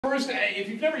first, if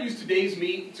you've never used Today's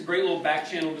Meet, it's a great little back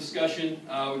channel discussion.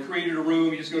 We created a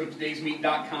room. You just go to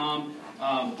todaysmeet.com,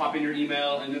 pop in your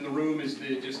email, and then the room is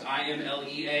just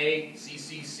IMLEA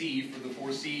CCC for the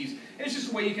 4 C's. And it's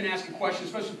just a way you can ask a question,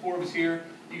 especially 4 of us here.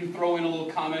 You can throw in a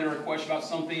little comment or a question about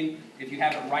something. If you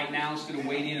have it right now, instead of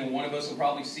waiting, and one of us will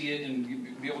probably see it and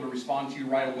be able to respond to you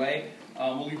right away.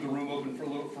 We'll leave the room open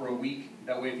for a week.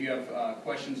 That way, if you have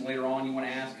questions later on you want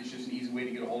to ask, it's just an easy way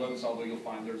to get a hold of us, although you'll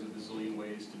find there's a bazillion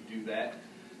ways to do that.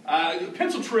 The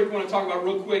pencil trick I want to talk about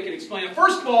real quick and explain it.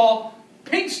 First of all,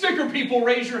 pink sticker people,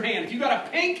 raise your hand. If you got a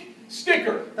pink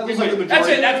sticker, that looks like the majority. That's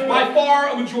it. That's by far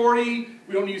a majority.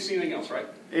 We don't need to see anything else, right?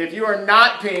 If you are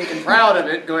not pink and proud of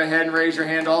it, go ahead and raise your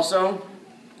hand also.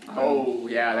 Oh,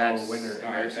 yeah, that's winner.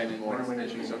 All right, winner.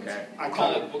 Okay.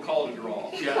 We'll call it a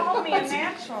draw. You called me a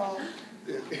natural.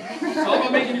 It's all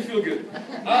about making you feel good.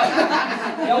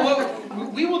 Now,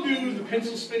 we will do the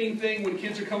pencil spinning thing when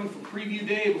kids are coming for preview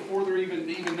day before they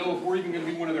even know if we're even going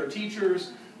to be one of their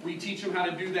teachers. We teach them how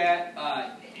to do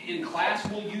that. In class,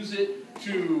 we'll use it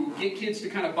to get kids to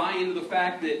kind of buy into the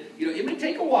fact that it may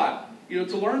take a while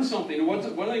to learn something. And one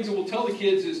of the things that we'll tell the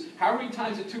kids is how many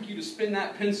times it took you to spin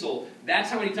that pencil,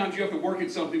 that's how many times you have to work at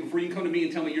something before you can come to me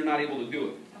and tell me you're not able to do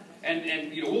it.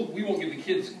 And we won't give the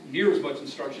kids near as much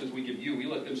instruction as we give you. We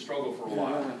let them struggle for a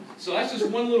while. So that's just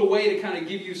one little way to kind of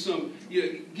give you some,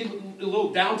 give a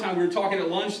little downtime. We were talking at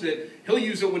lunch that he'll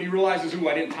use it when he realizes, ooh,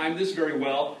 I didn't time this very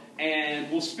well. And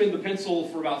we'll spin the pencil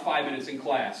for about 5 minutes in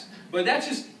class. But that's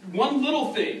just one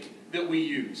little thing that we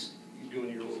use. You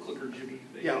doing your little clicker, Jimmy?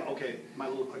 Yeah, okay. My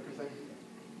little clicker thing.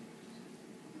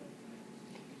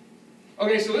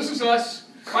 Okay, so this is us.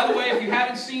 By the way, if you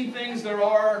haven't seen things, there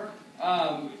are...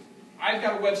 I've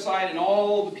got a website, and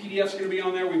all the PDFs are going to be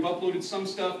on there. We've uploaded some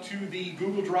stuff to the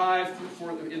Google Drive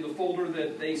in the folder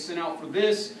that they sent out for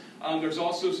this. There's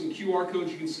also some QR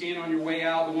codes you can scan on your way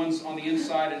out. The ones on the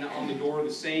inside and on the door are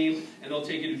the same, and they'll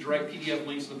take you to direct PDF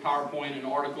links to the PowerPoint, an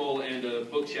article, and a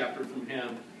book chapter from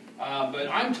him. But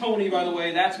I'm Tony, by the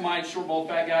way. That's my short, bald,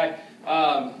 fat guy.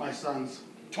 My son's.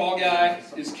 Tall guy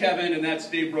is Kevin, and that's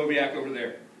Dave Brobiak over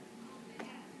there.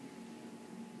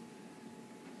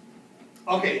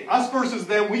 Okay, us versus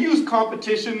them. We use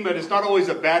competition, but it's not always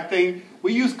a bad thing.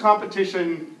 We use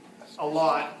competition a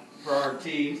lot for our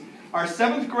teams. Our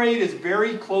 7th grade is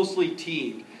very closely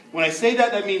teamed. When I say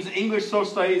that, that means English, social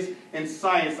studies, and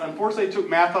science. Unfortunately, I took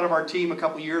math out of our team a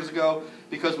couple years ago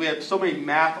because we had so many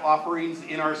math offerings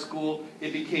in our school,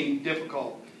 it became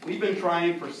difficult. We've been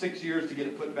trying for 6 years to get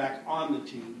it put back on the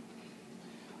team.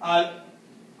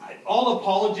 All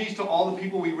apologies to all the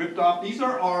people we ripped off. These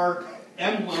are our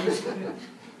emblems.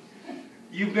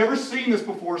 You've never seen this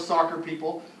before, soccer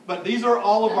people, but these are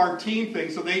all of our team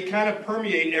things, so they kind of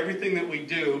permeate everything that we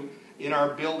do in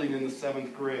our building in the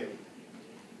 7th grade.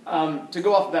 To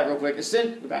go off of that real quick,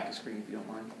 go back to screen if you don't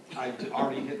mind. I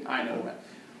already hit. I know that.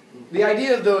 The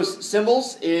idea of those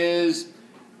symbols is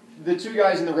the 2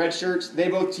 guys in the red shirts, they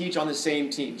both teach on the same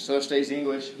team. Social Studies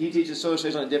English. He teaches Social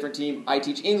Studies on a different team. I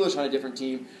teach English on a different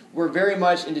team. We're very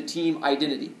much into team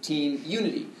identity, team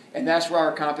unity. And that's where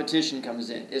our competition comes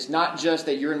in. It's not just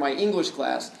that you're in my English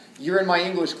class. You're in my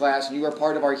English class and you are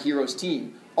part of our heroes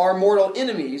team. Our mortal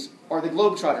enemies are the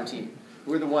Globetrotter team.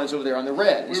 We're the ones over there on the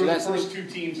red. We were the first 2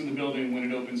 teams in the building when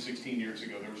it opened 16 years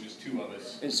ago. There was just 2 of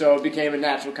us. And so it became a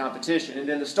natural competition. And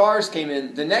then the Stars came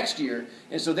in the next year.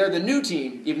 And so they're the new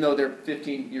team, even though they're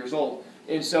 15 years old.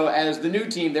 And so as the new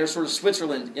team, they're sort of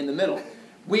Switzerland in the middle.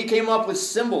 We came up with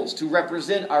symbols to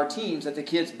represent our teams that the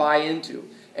kids buy into.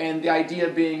 And the idea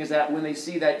being is that when they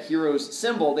see that hero's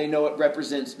symbol, they know it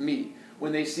represents me.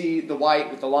 When they see the white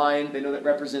with the line, they know that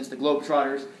represents the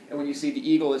Globetrotters. And when you see the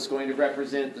eagle, it's going to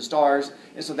represent the Stars.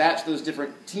 And so that's those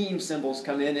different team symbols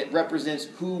come in. It represents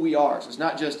who we are. So it's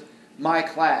not just my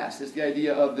class. It's the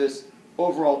idea of this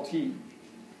overall team.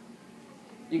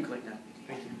 You can click now.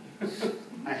 Thank you.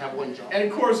 I have one job. And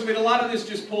of course, I mean, a lot of this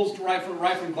just pulls right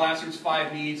from Glasser's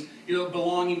 5 needs.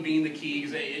 Belonging being the key.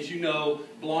 As you know,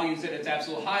 belonging is at its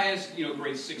absolute highest.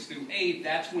 Grades 6 through 8.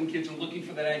 That's when kids are looking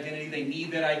for that identity. They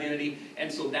need that identity,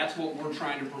 and so that's what we're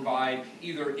trying to provide,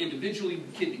 either individually,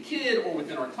 kid to kid, or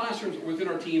within our classrooms, or within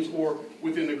our teams, or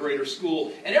within the greater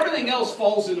school. And everything else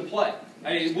falls into play.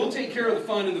 I mean, we'll take care of the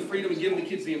fun and the freedom and giving the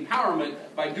kids the empowerment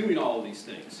by doing all of these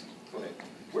things. Go ahead.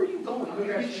 Where are you going?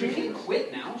 You can't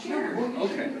quit now.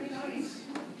 Okay.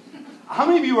 How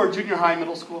many of you are junior high,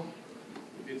 middle school?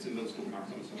 It's in middle school.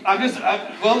 Well,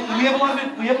 we have a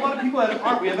lot of people that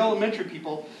aren't. We have elementary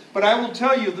people, but I will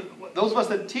tell you, that those of us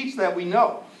that teach that, we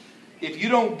know, if you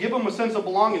don't give them a sense of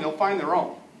belonging, they'll find their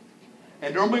own.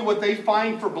 And normally, what they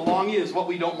find for belonging is what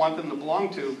we don't want them to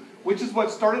belong to, which is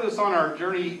what started us on our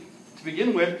journey to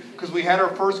begin with, because we had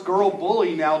our first girl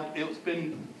bully. Now, it's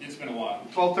been a while.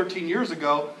 12, 13 years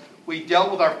ago. We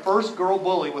dealt with our first girl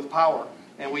bully with power,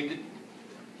 and we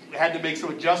had to make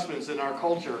some adjustments in our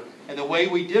culture. And the way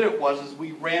we did it is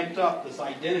we ramped up this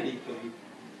identity thing.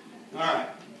 All right.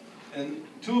 And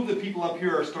two of the people up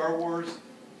here are Star Wars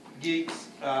geeks.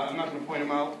 I'm not going to point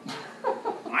them out.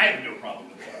 I have no problem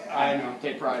with that. I know.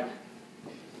 Take pride.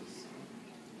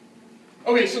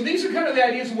 Okay, so these are kind of the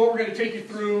ideas of what we're going to take you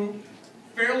through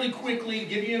fairly quickly,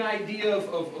 give you an idea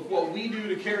of what we do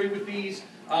to carry with these.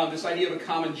 This idea of a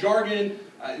common jargon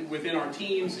within our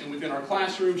teams and within our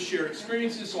classrooms, shared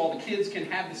experiences so all the kids can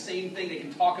have the same thing, they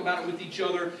can talk about it with each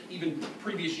other, even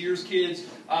previous year's kids,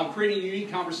 creating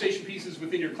unique conversation pieces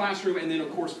within your classroom, and then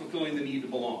of course fulfilling the need to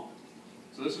belong.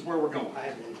 So this is where we're going.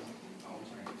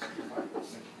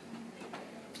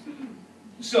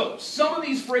 So, some of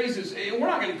these phrases, and we're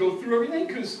not going to go through everything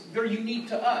because they're unique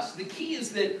to us. The key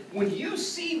is that when you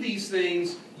see these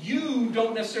things, you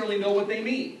don't necessarily know what they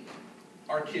mean.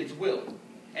 Our kids will.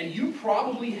 And you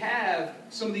probably have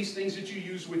some of these things that you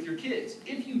use with your kids.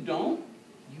 If you don't,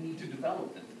 you need to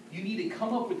develop them. You need to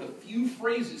come up with a few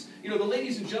phrases. You know, the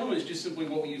ladies and gentlemen is just simply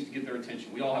what we use to get their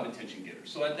attention. We all have attention getters.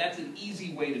 So that's an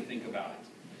easy way to think about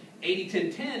it.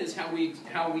 80-10-10 is how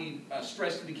we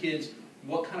stress to the kids,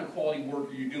 what kind of quality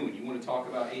work are you doing? You want to talk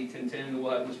about 80-10-10, and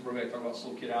we'll have Mr. Burbank talk about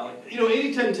Slow Kid Alley? You know,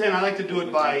 80-10-10, I like to do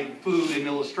it by food and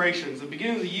illustrations. At the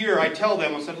beginning of the year, I tell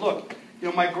them, I said, look, you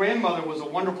know, my grandmother was a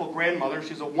wonderful grandmother.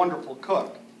 She's a wonderful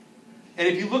cook. And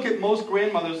if you look at most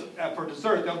grandmothers for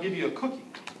dessert, they'll give you a cookie.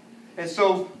 And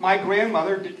so my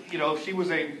grandmother, you know, if she was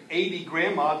a 80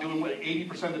 grandma doing what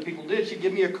 80% of the people did, she'd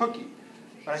give me a cookie.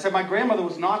 But I said my grandmother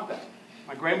was not that.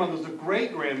 My grandmother was a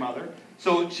great grandmother.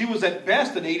 So she was at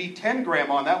best an 80-10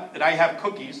 grandma on that. And I have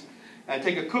cookies. And I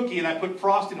take a cookie and I put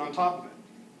frosting on top of it.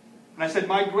 And I said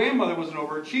my grandmother was an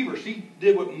overachiever. She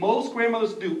did what most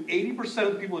grandmothers do, 80%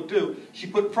 of the people do. She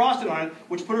put frosting on it,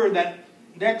 which put her in that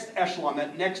next echelon,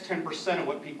 that next 10% of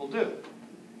what people do.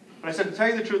 But I said, to tell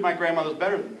you the truth, my grandmother's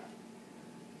better than that.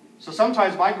 So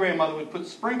sometimes my grandmother would put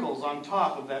sprinkles on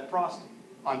top of that frosting,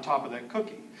 on top of that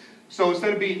cookie. So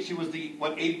instead of being, she was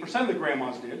what 80% of the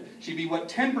grandmas did, she'd be what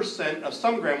 10% of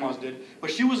some grandmas did,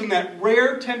 but she was in that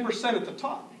rare 10% at the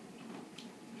top.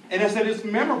 And I said, it's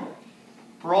memorable.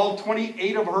 For all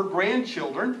 28 of her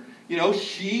grandchildren, you know,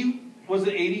 she was an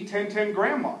 80-10-10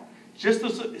 grandma. Just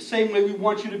the same way we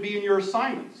want you to be in your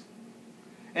assignments.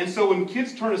 And so when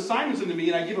kids turn assignments into me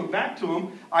and I give them back to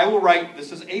them, I will write,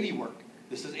 this is 80 work.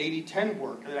 This is 80-10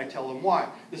 work. And then I tell them why.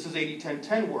 This is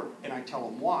 80-10-10 work. And I tell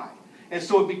them why. And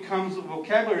so it becomes a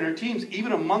vocabulary in our teams.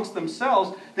 Even amongst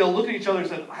themselves, they'll look at each other and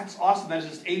say, that's awesome. That's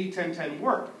just 80-10-10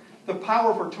 work. The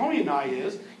power for Tony and I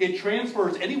is it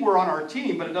transfers anywhere on our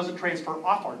team, but it doesn't transfer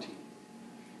off our team.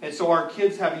 And so our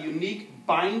kids have a unique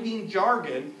binding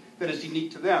jargon that is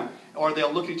unique to them. Or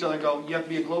they'll look at each other and go, you have to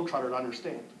be a globetrotter to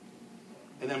understand.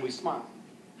 And then we smile.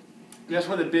 That's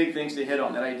one of the big things to hit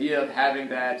on, that idea of having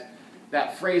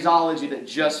that phraseology that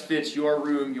just fits your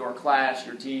room, your class,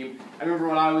 your team. I remember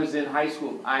when I was in high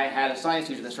school, I had a science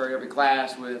teacher that started every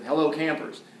class with hello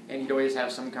campers. And he'd always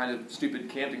have some kind of stupid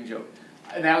camping joke.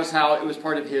 And that was how it was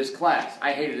part of his class.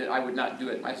 I hated it. I would not do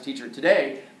it as a teacher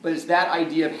today. But it's that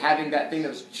idea of having that thing that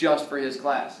was just for his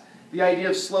class. The idea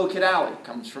of Slow Kid Alley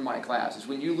comes from my class. It's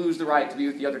when you lose the right to be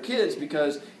with the other kids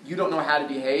because you don't know how to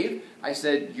behave. I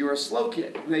said, you're a slow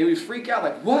kid. They would freak out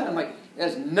like, what? I'm like, it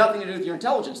has nothing to do with your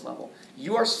intelligence level.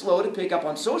 You are slow to pick up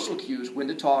on social cues, when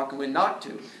to talk and when not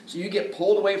to. So you get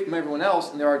pulled away from everyone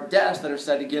else, and there are desks that are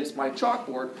set against my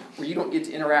chalkboard where you don't get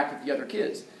to interact with the other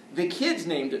kids. The kids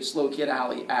named it Slow Kid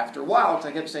Alley after a while, because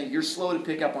I kept saying, you're slow to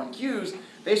pick up on cues.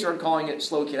 They started calling it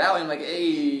Slow Kid Alley. I'm like,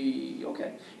 hey,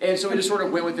 okay. And so we just sort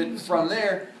of went with it from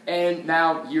there, and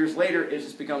now, years later, it's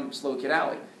just become Slow Kid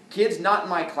Alley. Kids not in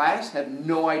my class have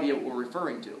no idea what we're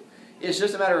referring to. It's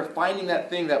just a matter of finding that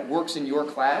thing that works in your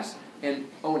class and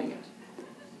owning it.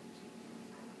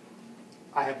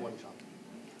 I have one job.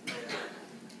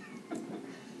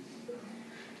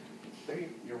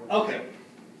 Okay.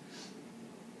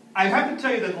 I have to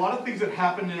tell you that a lot of things that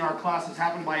happen in our classes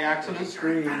happen by accident.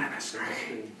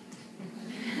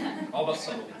 All about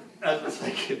subtlety.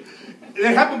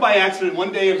 It happened by accident.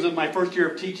 One day, it was in my first year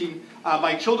of teaching.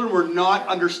 My children were not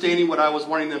understanding what I was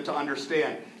wanting them to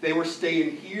understand. They were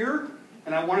staying here,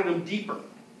 and I wanted them deeper.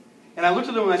 And I looked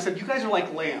at them and I said, you guys are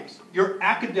like lambs. You're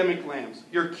academic lambs.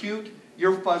 You're cute,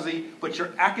 you're fuzzy, but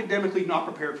you're academically not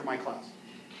prepared for my class.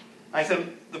 I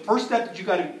said, the first step that you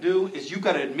got to do is you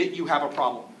got to admit you have a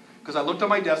problem. Because I looked on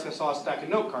my desk, I saw a stack of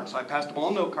note cards. So I passed them all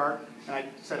a note card, and I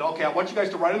said, okay, I want you guys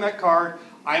to write on that card,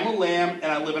 I'm a lamb, and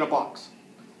I live in a box.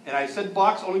 And I said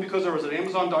box only because there was an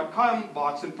Amazon.com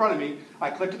box in front of me. I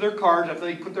collected their cards after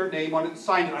they put their name on it and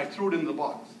signed it, and I threw it into the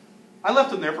box. I left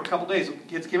them there for a couple days. The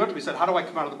kids came up to me and said, how do I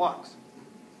come out of the box?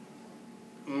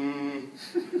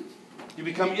 You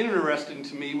become interesting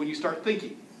to me when you start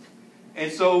thinking.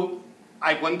 And so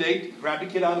I one day grabbed a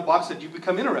kid out of the box and said, you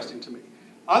become interesting to me.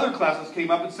 Other classes came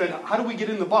up and said, how do we get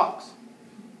in the box?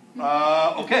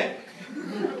 Okay.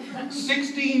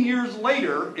 16 years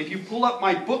later, if you pull up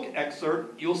my book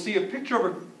excerpt, you'll see a picture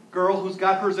of a girl who's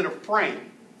got hers in a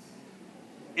frame.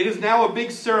 It is now a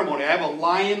big ceremony. I have a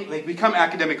lion. They become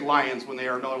academic lions when they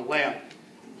are not a lamb.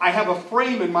 I have a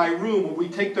frame in my room where we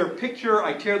take their picture,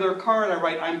 I tear their card, I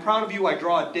write, I'm proud of you, I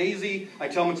draw a daisy, I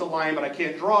tell them it's a lion but I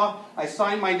can't draw, I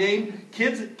sign my name.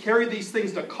 Kids carry these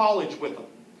things to college with them.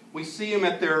 We see them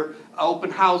at their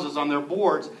open houses on their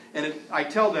boards, and I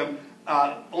tell them,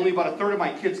 only about a third of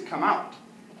my kids come out.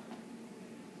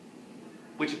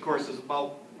 Which of course is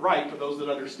about right for those that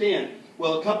understand.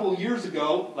 Well, a couple of years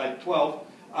ago, like 12,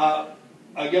 a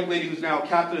young lady who's now a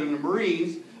captain in the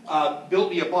Marines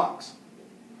built me a box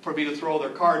for me to throw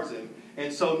their cards in.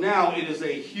 And so now it is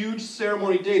a huge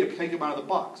ceremony day to take them out of the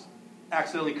box.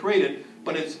 Accidentally created,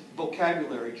 but it's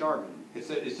vocabulary jargon.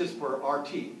 It's just for our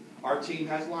team. Our team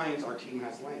has lions, our team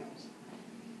has lambs.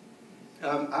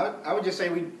 I would just say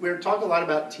we're talking a lot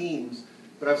about teams,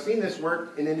 but I've seen this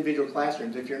work in individual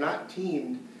classrooms. If you're not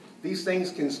teamed, these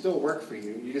things can still work for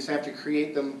you. You just have to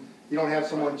create them. You don't have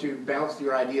someone to bounce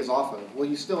your ideas off of. Well,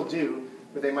 you still do,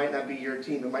 but they might not be your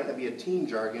team. It might not be a team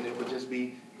jargon. It would just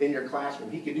be in your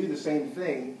classroom. He could do the same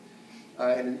thing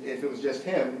and if it was just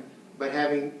him, but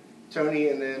having Tony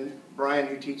and then Brian,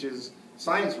 who teaches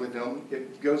science with them,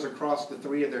 it goes across the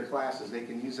 3 of their classes. They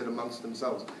can use it amongst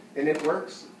themselves. And it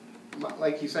works.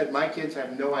 Like you said, my kids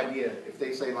have no idea. If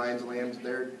they say lions and lambs,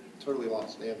 they're totally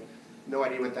lost. They have no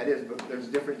idea what that is, but there's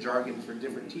different jargon for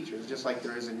different teachers, just like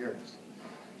there is in yours.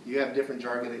 You have different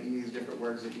jargon that you use, different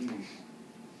words that you use.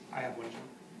 I have one.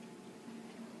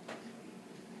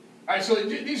 All right, so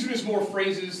these are just more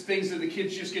phrases, things that the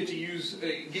kids just get to use,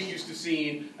 get used to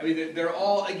seeing. I mean, they're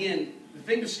all, again, the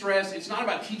thing to stress, it's not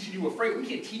about teaching you a phrase. We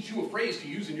can't teach you a phrase to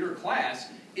use in your class.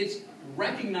 It's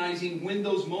recognizing when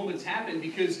those moments happen,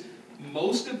 because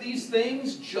most of these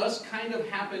things just kind of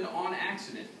happen on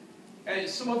accident. And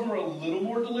some of them are a little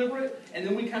more deliberate, and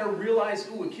then we kind of realize,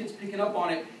 ooh, a kid's picking up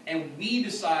on it, and we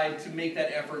decide to make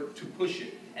that effort to push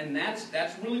it. And that's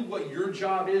really what your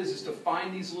job is to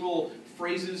find these little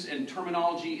phrases and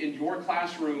terminology in your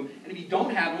classroom. And if you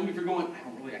don't have them, if you're going,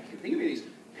 I can't think of any of these,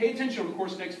 pay attention over the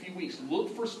course of the next few weeks.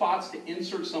 Look for spots to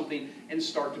insert something and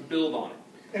start to build on it.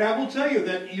 And I will tell you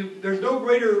that there's no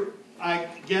greater, I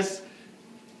guess,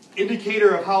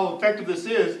 indicator of how effective this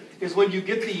is when you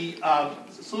get the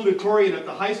salutatorian at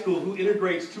the high school who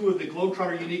integrates 2 of the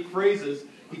Globetrotter unique phrases.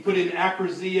 He put in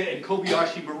akrazia and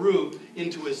Kobayashi Maru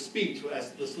into his speech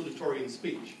as the salutatorian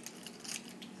speech.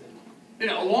 You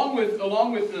know, along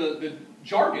with the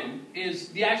jargon is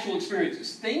the actual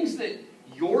experiences. Things that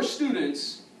your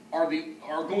students are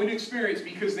going to experience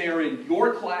because they are in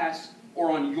your class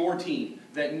or on your team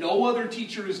that no other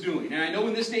teacher is doing. And I know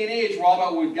in this day and age we're all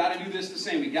about, well, we've got to do this the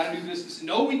same, we've got to do this the same.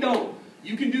 No, we don't.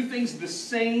 You can do things the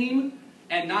same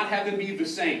and not have them be the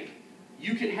same.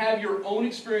 You can have your own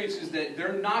experiences that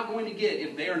they're not going to get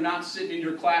if they are not sitting in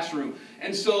your classroom.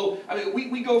 And so, I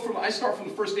mean, I start from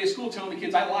the first day of school telling the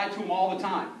kids I lie to them all the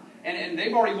time. And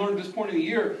they've already learned at this point in the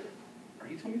year, are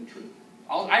you telling me the truth?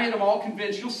 I had them all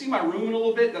convinced. You'll see my room in a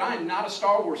little bit that I am not a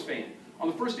Star Wars fan. On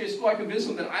the first day of school, I convinced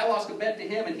them that I lost a bet to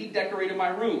him and he decorated my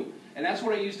room. And that's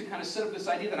what I used to kind of set up this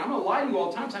idea that I'm going to lie to you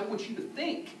all the time, so I want you to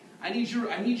think. I need you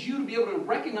to be able to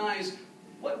recognize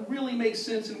what really makes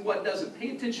sense and what doesn't.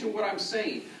 Pay attention to what I'm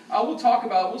saying.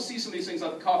 We'll see some of these things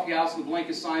like the coffee house and the blank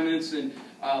assignments and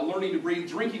learning to breathe.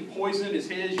 Drinking poison is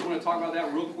his. You want to talk about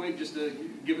that real quick just to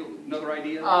give it another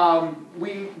idea?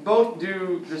 We both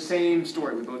do the same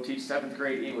story. We both teach 7th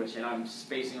grade English, and I'm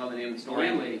spacing on the name of the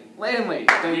story. Landlady.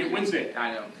 Wednesday.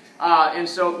 I know. And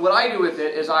so what I do with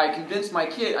it is I convince my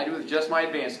kid, I do it with just my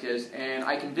advanced kids, and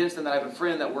I convince them that I have a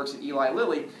friend that works at Eli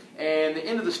Lilly, and the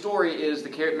end of the story is the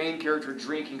main character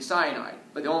drinking cyanide.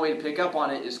 But the only way to pick up on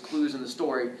it is clues in the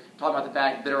story, talking about the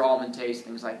fact bitter almond taste,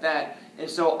 things like that. And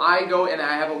so I go and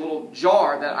I have a little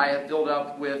jar that I have filled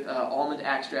up with almond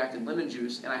extract and lemon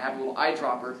juice, and I have a little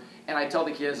eyedropper, and I tell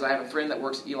the kids that I have a friend that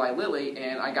works at Eli Lilly,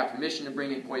 and I got permission to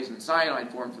bring in poison and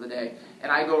cyanide for him for the day,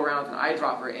 and I go around with an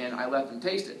eyedropper and I let them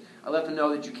taste it. I let them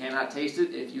know that you cannot taste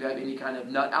it if you have any kind of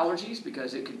nut allergies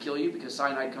because it could kill you because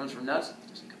cyanide comes from nuts. It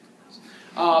doesn't come from nuts.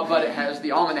 but it has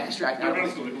the almond extract. I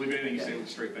don't believe anything you say with a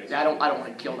straight face. Yeah, I don't want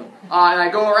to kill them. And I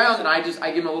go around and I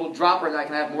give them a little dropper, and I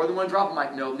can have more than one drop. I'm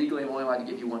like, no, legally I'm only allowed to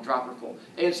give you one dropper full.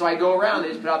 And so I go around, they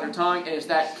just put out their tongue, and it's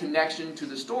that connection to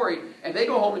the story. And they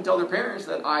go home and tell their parents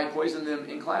that I poisoned them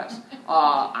in class.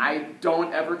 I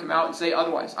don't ever come out and say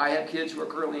otherwise. I have kids who are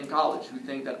currently in college who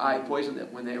think that I poisoned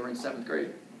them when they were in 7th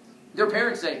grade. Their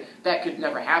parents say, that could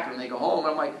never happen, and they go home, and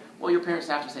I'm like, well, your parents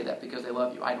have to say that because they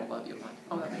love you. I don't love you. I'm like,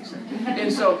 oh, that makes sense.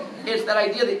 And so it's that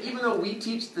idea that even though we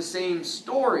teach the same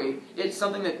story, it's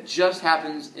something that just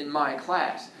happens in my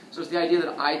class. So it's the idea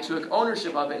that I took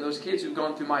ownership of it, and those kids who've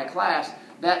gone through my class,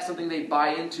 that's something they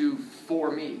buy into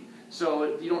for me.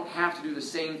 So you don't have to do the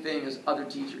same thing as other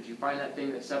teachers. You find that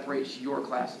thing that separates your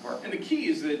class apart. And the key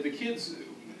is that the kids,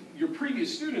 your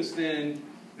previous students then,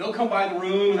 they'll come by the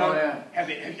room and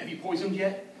have you poisoned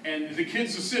yet? And the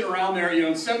kids will sit around there,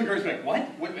 in 7th grade, like, what?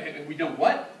 Have we done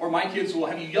what? Or my kids will,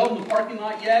 have you yelled in the parking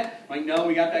lot yet? I'm like, no,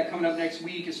 we got that coming up next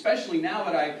week, especially now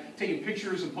that I've taken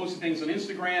pictures and posted things on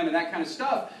Instagram and that kind of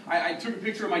stuff. I took a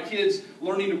picture of my kids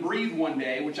learning to breathe one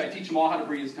day, which I teach them all how to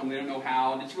breathe this time. They don't know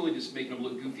how, and it's really just making them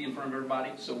look goofy in front of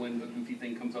everybody. So when the goofy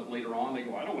thing comes up later on, they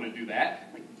go, I don't want to do that.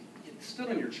 I'm like, you stood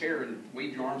on your chair and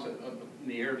waved your arms up in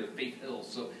the air to Faith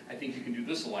Hills, so I think you can do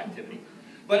this little activity.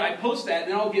 But I post that,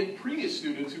 and then I'll get previous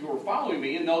students who are following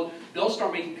me, and they'll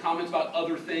start making comments about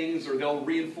other things, or they'll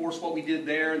reinforce what we did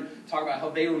there and talk about how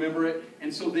they remember it.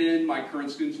 And so then my current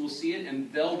students will see it,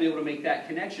 and they'll be able to make that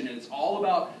connection. And it's all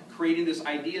about creating this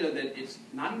idea that it's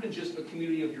not even just a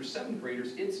community of your 7th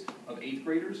graders, it's of 8th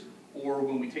graders. Or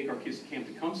when we take our kids to Camp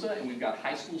Tecumseh and we've got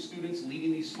high school students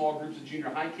leading these small groups of junior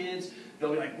high kids,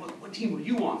 they'll be like, what team were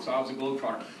you on? So I was a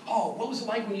Globetrotter. Oh, what was it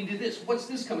like when you did this? What's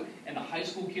this coming? And the high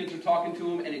school kids are talking to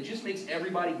them, and it just makes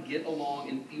everybody get along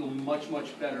and feel much,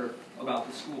 much better about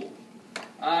the school.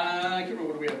 I can't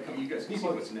remember what we have coming. You guys can see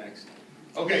what's next.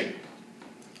 Okay.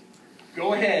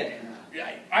 Go ahead.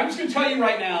 I'm just going to tell you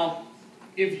right now,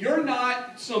 if you're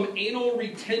not some anal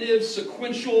retentive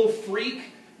sequential freak,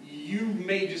 you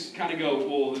may just kind of go,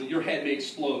 well, your head may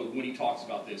explode when he talks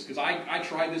about this. Because I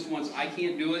tried this once. I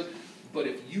can't do it. But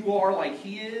if you are like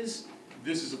he is,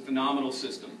 this is a phenomenal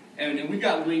system. And we've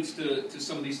got links to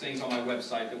some of these things on my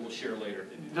website that we'll share later.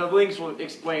 The links will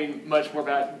explain much more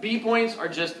about it. B points are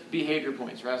just behavior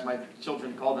points, or as my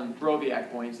children call them,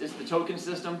 Broviac points. It's the token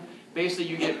system. Basically,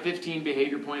 you get 15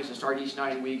 behavior points to start each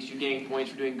 9 weeks. You gain points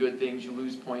for doing good things. You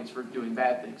lose points for doing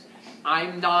bad things.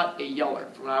 I'm not a yeller.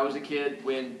 When I was a kid,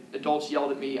 when adults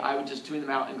yelled at me, I would just tune them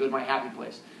out and go to my happy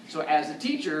place. So as a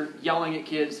teacher, yelling at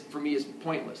kids for me is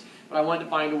pointless. But I wanted to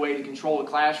find a way to control the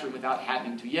classroom without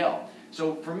having to yell.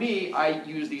 So for me, I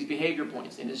use these behavior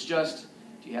points. And it's just,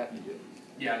 do you have me do it?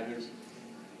 Yeah, there's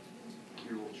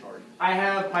your little chart. I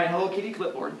have my Hello Kitty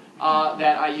clipboard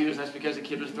that I use. That's because a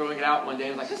kid was throwing it out one day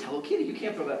and was like, that's Hello Kitty, you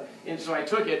can't throw that. And so I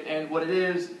took it, and what it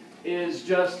is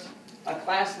just a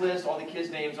class list, all the kids'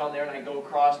 names on there, and I go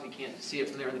across, and you can't see it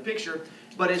from there in the picture,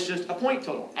 but it's just a point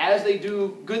total. As they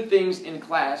do good things in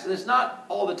class, and it's not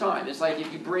all the time. It's like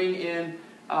if you bring in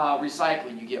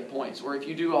recycling, you get points. Or if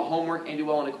you do a homework and do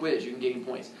well on a quiz, you can gain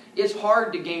points. It's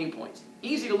hard to gain points.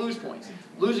 Easy to lose points.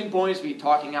 Losing points would be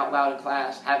talking out loud in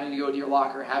class, having to go to your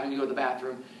locker, having to go to the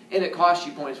bathroom, and it costs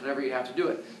you points whenever you have to do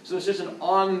it. So it's just an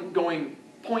ongoing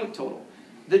point total.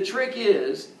 The trick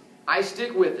is, I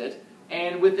stick with it,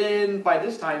 and within, by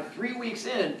this time, 3 weeks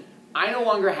in, I no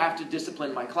longer have to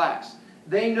discipline my class.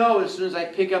 They know as soon as I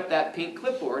pick up that pink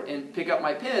clipboard and pick up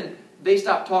my pen, they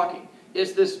stop talking.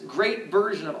 It's this great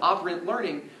version of operant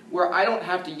learning where I don't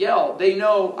have to yell. They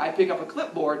know I pick up a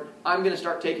clipboard, I'm going to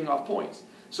start taking off points.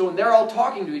 So when they're all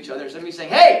talking to each other, instead of me saying,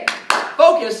 hey,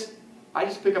 focus, I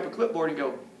just pick up a clipboard and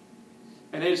go,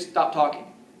 and they just stop talking.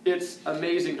 It's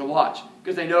amazing to watch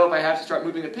because they know if I have to start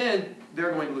moving the pen,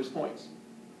 they're going to lose points.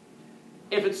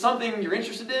 If it's something you're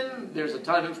interested in, there's a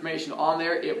ton of information on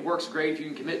there. It works great if you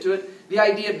can commit to it. The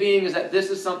idea being is that this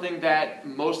is something that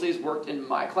mostly has worked in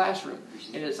my classroom.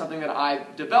 And it's something that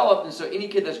I've developed. And so any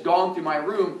kid that's gone through my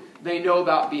room, they know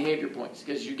about behavior points.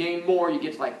 Because you gain more, you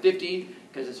get to like 50,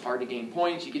 because it's hard to gain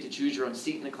points. You get to choose your own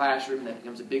seat in the classroom. And that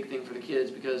becomes a big thing for the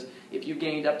kids. Because if you've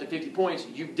gained up to 50 points,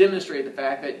 you've demonstrated the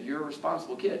fact that you're a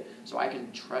responsible kid. So I can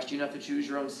trust you enough to choose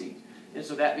your own seat. And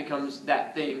so that becomes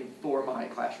that thing for my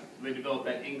classroom. They develop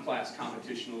that in-class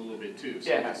competition a little bit too. So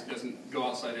yeah. It doesn't go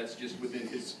outside, that's just within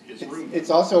his room. It's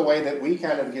also a way that we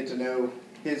kind of get to know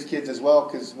his kids as well,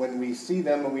 because when we see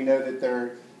them and we know that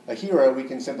they're a hero, we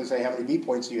can simply say, how many B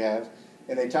points do you have?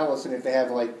 And they tell us, and if they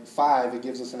have like 5, it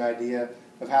gives us an idea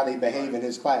of how they behave in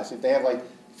his class. If they have like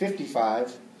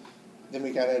 55, then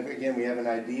we kind of, again, we have an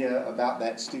idea about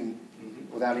that student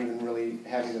without even really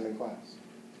having them in class.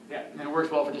 Yeah, and it works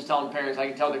well for just telling parents. I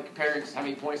can tell the parents how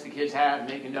many points the kids have, and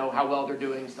they can know how well they're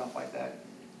doing and stuff like that.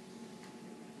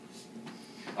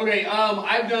 Okay,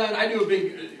 I do a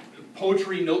big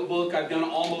poetry notebook. I've done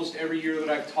almost every year that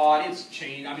I've taught. It's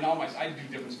changed. I mean, I do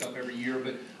different stuff every year,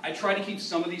 but I try to keep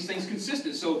some of these things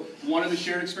consistent. So one of the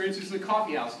shared experiences is the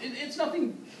coffee house. It's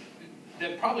nothing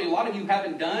that probably a lot of you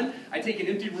haven't done. I take an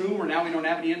empty room, or now we don't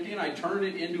have any empty, and I turn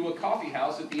it into a coffee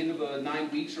house at the end of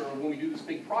 9 weeks, or when we do this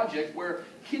big project where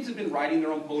kids have been writing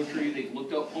their own poetry, they've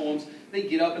looked up poems, they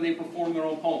get up and they perform their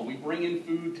own poem. We bring in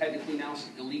food, technically now it's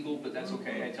illegal, but that's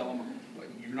okay. I tell them,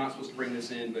 you're not supposed to bring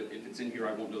this in, but if it's in here,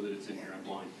 I won't know that it's in here, I'm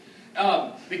blind.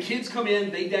 The kids come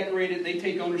in, they decorate it, they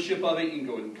take ownership of it. You can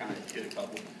go and kind of hit a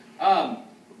couple.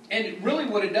 And really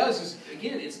what it does is,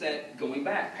 again, it's that going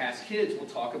back. Past kids will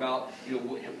talk about,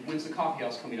 when's the coffee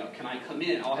house coming up? Can I come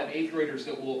in? I'll have 8th graders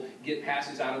that will get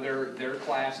passes out of their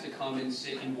class to come and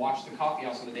sit and watch the coffee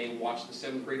house on the day and watch the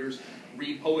 7th graders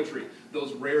read poetry.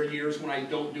 Those rare years when I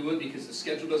don't do it because the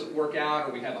schedule doesn't work out,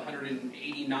 or we have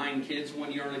 189 kids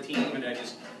one year on a team and I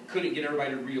just couldn't get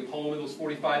everybody to read a poem in those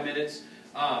 45 minutes,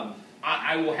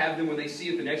 I will have them, when they see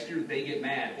it the next year, they get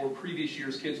mad. Or previous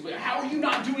year's kids, how are you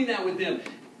not doing that with them?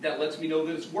 That lets me know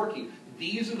that it's working.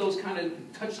 These are those kind of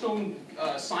touchstone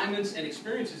assignments and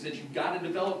experiences that you've got to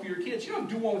develop for your kids. You don't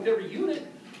do one with every unit,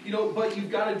 but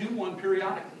you've got to do one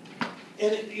periodically.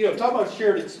 And, talk about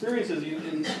shared experiences,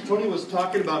 and Tony was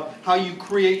talking about how you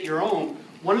create your own.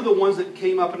 One of the ones that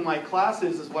came up in my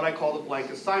classes is what I call the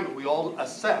blank assignment. We all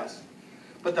assess.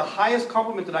 But the highest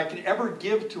compliment that I could ever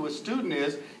give to a student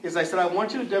is I said, I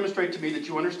want you to demonstrate to me that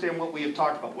you understand what we have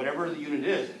talked about, whatever the unit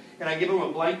is. And I give them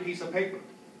a blank piece of paper.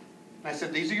 And I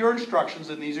said, these are your instructions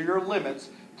and these are your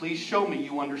limits. Please show me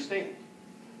you understand.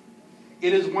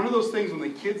 It is one of those things when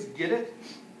the kids get it,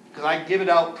 because I give it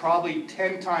out probably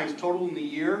 10 times total in the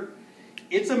year,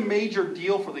 it's a major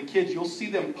deal for the kids. You'll see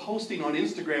them posting on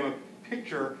Instagram a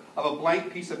picture of a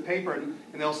blank piece of paper, and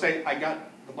they'll say, I got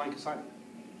the blank assignment.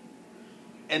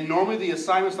 And normally the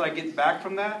assignments that I get back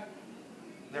from that,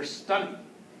 they're stunning.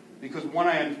 Because one,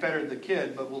 I unfettered the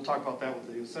kid, but we'll talk about that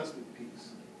with the assessment piece.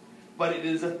 But it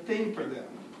is a thing for them.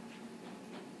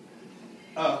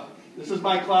 This is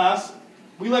my class.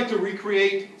 We like to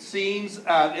recreate scenes.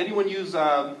 Anyone use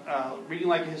reading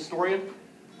like a historian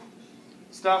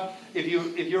stuff? If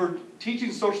you're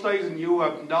teaching social studies and you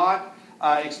have not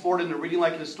explored into reading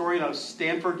like a historian out of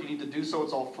Stanford, you need to do so.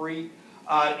 It's all free.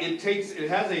 It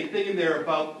has a thing in there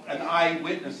about an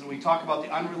eyewitness, and we talk about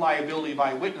the unreliability of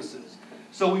eyewitnesses.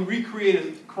 So we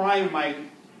recreated a crime in my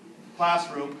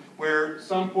classroom where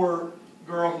some poor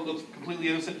girl who looks completely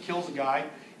innocent kills a guy,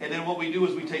 and then what we do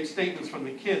is we take statements from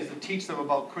the kids to teach them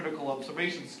about critical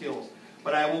observation skills.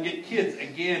 But I will get kids,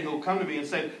 again, who will come to me and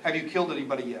say, have you killed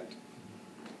anybody yet?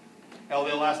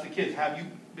 They'll ask the kids, have you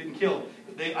been killed?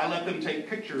 I let them take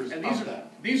pictures of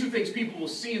that. These are things people will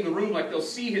see in the room, like they'll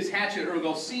see his hatchet, or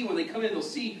they'll see, when they come in, they'll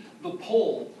see the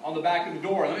pole on the back of the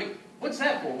door. And they're like, what's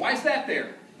that for? Why is that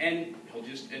there? And he'll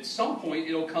just, at some point,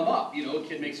 it'll come up. A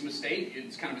kid makes a mistake.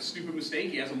 It's kind of a stupid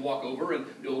mistake. He has him walk over, and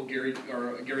the old Gary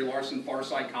Larson Far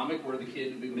Side comic where the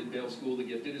kid in the Middale School, the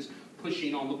gifted, is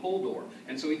pushing on the pole door.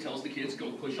 And so he tells the kids,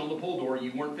 go push on the pole door.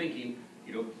 You weren't thinking,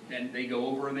 and they go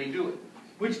over and they do it.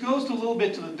 Which goes to a little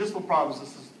bit to the discipline problems.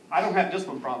 I don't have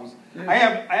discipline problems. I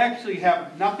actually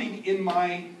have nothing in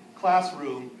my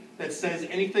classroom that says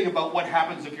anything about what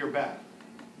happens if you're bad.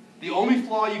 The only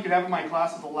flaw you can have in my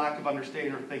class is a lack of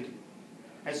understanding or thinking.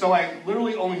 And so I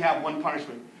literally only have one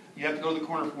punishment. You have to go to the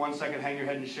corner for 1 second, hang your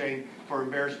head in shame for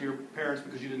embarrassing your parents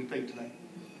because you didn't think today.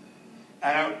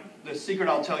 And the secret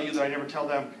I'll tell you that I never tell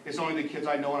them, it's only the kids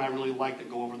I know and I really like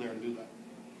that go over there and do that.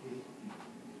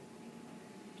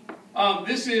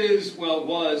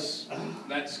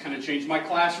 That's kind of changed my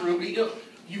classroom.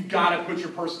 You've got to put your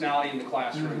personality in the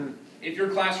classroom. Mm-hmm. If your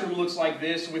classroom looks like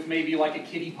this, with maybe like a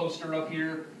kitty poster up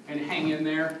here and hang in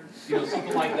there,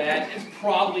 something like that, it's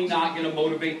probably not going to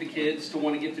motivate the kids to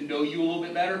want to get to know you a little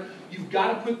bit better. You've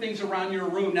got to put things around your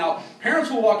room. Now, parents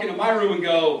will walk into my room and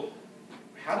go,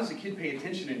 how does a kid pay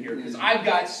attention in here? Because I've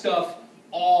got stuff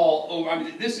all over. I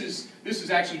mean, this is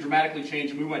actually dramatically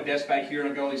changed. I moved my desk back here and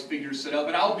I've got all these figures set up.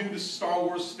 But I'll do the Star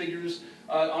Wars figures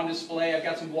on display. I've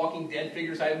got some Walking Dead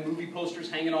figures. I have movie posters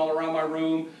hanging all around my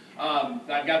room.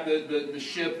 I've got the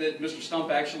ship that Mr.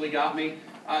 Stump actually got me.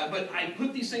 But I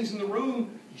put these things in the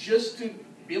room just to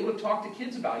be able to talk to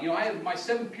kids about. I have my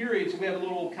 7th period, so we have a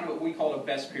little kind of what we call a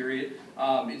best period.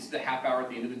 It's the half hour at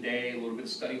the end of the day, a little bit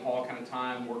of study hall kind of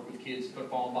time, work with kids, quit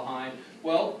falling behind.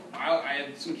 Well, I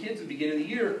had some kids at the beginning of the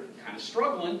year kind of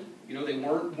struggling. You know, they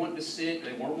weren't wanting to sit,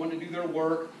 they weren't wanting to do their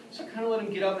work. So I kind of let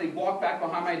them get up. They walked back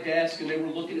behind my desk, and they were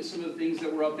looking at some of the things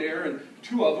that were up there. And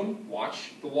 2 of them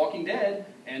watch The Walking Dead,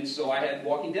 and so I had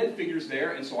Walking Dead figures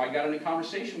there. And so I got in a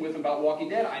conversation with them about Walking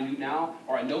Dead. I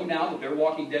know now that they're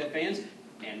Walking Dead fans,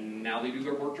 and now they do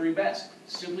their work during best,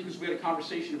 simply because we had a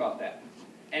conversation about that.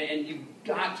 And you've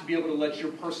got to be able to let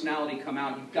your personality come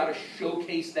out. You've got to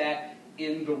showcase that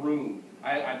in the room.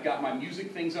 I've got my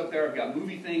music things up there. I've got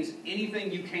movie things.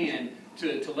 Anything you can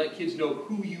to let kids know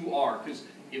who you are. Because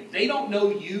if they don't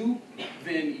know you,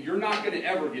 then you're not going to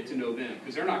ever get to know them.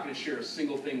 Because they're not going to share a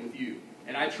single thing with you.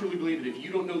 And I truly believe that if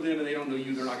you don't know them and they don't know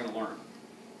you, they're not going to learn.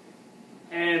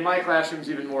 And my classroom's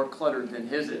even more cluttered than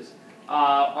his is.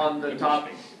 On the top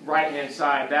right-hand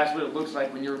side, that's what it looks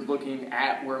like when you're looking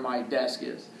at where my desk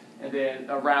is. And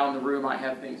then around the room, I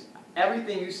have things.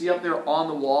 Everything you see up there on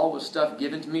the wall was stuff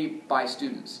given to me by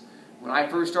students. When I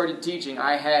first started teaching,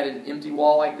 I had an empty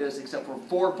wall like this, except for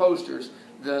 4 posters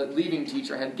the leaving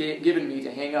teacher had given me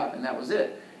to hang up, and that was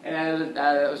it. And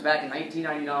it was back in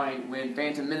 1999 when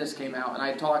Phantom Menace came out, and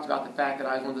I talked about the fact that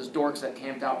I was one of those dorks that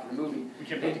camped out for the movie. We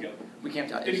camped out together. We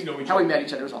camped out. Didn't know each How other. we met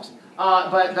each other was awesome.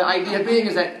 But the idea being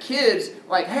is that kids,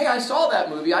 like, hey, I saw that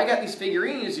movie. I got these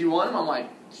figurines. You want them? I'm like,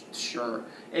 sure.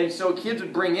 And so kids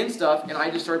would bring in stuff, and I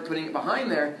just started putting it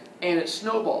behind there, and it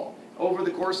snowballed. Over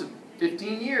the course of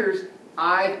 15 years,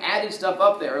 I've added stuff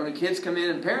up there. And when kids come in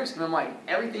and parents come in, I'm like,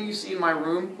 everything you see in my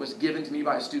room was given to me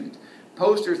by a student.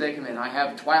 Posters, they come in. I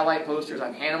have Twilight posters. I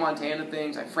have Hannah Montana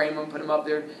things. I frame them, put them up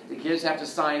there. The kids have to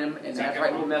sign them, and they have to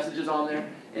write little messages on there.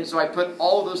 And so I put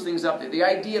all of those things up there. The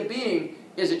idea being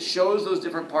is it shows those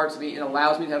different parts of me and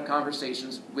allows me to have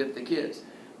conversations with the kids.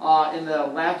 In the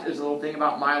left is a little thing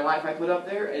about my life I put up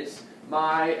there. It's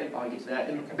and I'll get to that,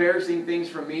 embarrassing things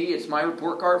for me. It's my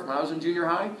report card from when I was in junior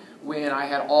high when I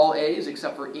had all A's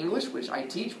except for English, which I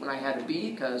teach, when I had a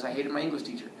B because I hated my English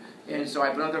teacher. And so I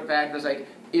put another fact that's like,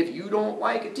 if you don't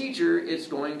like a teacher, it's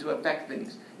going to affect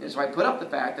things. And so I put up the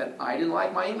fact that I didn't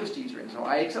like my English teacher, and so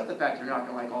I accept the fact that you're not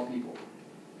going to like all people.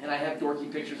 And I have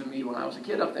dorky pictures of me when I was a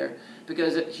kid up there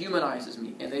because it humanizes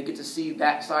me, and they get to see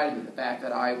that side of me, the fact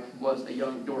that I was a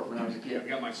young dork when I was a kid. I've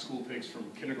got my school pics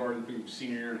from kindergarten through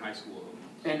senior year in high school.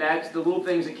 And that's the little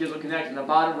things that kids will connect. In the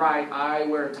bottom right, I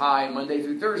wear a tie Monday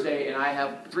through Thursday, and I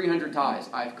have 300 ties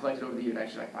I've collected over the years,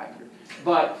 actually like 500.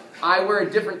 But I wear a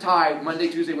different tie Monday,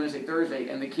 Tuesday, Wednesday, Thursday,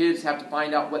 and the kids have to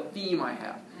find out what theme I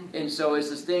have. And so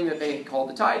it's this thing that they call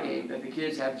the tie game that the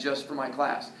kids have just for my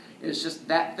class. It's just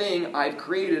that thing I've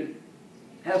created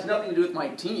has nothing to do with my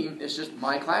team. It's just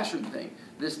my classroom thing.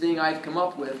 This thing I've come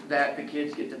up with that the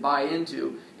kids get to buy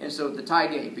into. And so the tie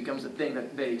game becomes the thing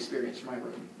that they experience from my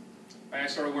room. I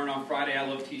started wearing on Friday. I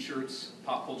love t-shirts,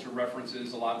 pop culture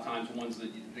references, a lot of times ones that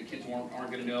the kids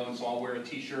aren't going to know, and so I'll wear a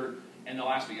t-shirt. And the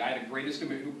last week, I had a greatest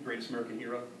American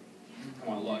Hero.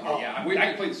 Come on, look. Yeah, I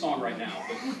can play the song right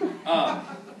now.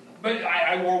 But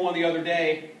I wore one the other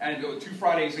day, and 2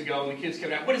 Fridays ago, and the kids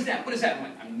kept out, what is that? What is that? I'm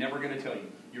like, I'm never going to tell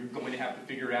you. You're going to have to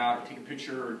figure it out, or take a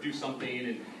picture, or do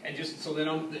something, and just so then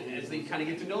as they kind of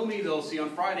get to know me, they'll see on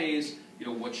Fridays,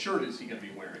 what shirt is he going to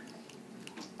be wearing.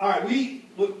 All right,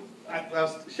 I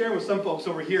was sharing with some folks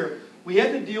over here, we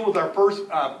had to deal with our first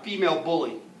female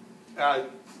bully.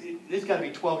 It's got to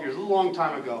be 12 years, a long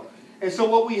time ago. And so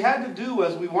what we had to do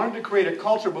was we wanted to create a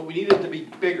culture, but we needed it to be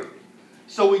bigger.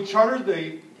 So we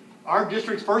chartered our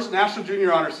district's first National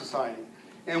Junior Honor Society.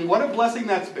 And what a blessing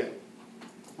that's been.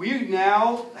 We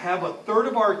now have 1/3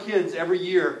 of our kids every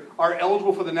year are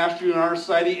eligible for the National Junior Honor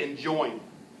Society and join.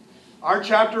 Our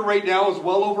chapter right now is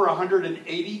well over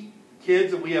 180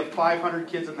 kids, and we have 500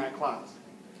 kids in that class.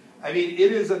 I mean,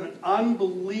 it is an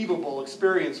unbelievable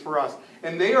experience for us.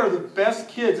 And they are the best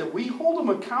kids, and we hold them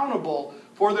accountable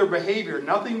for their behavior.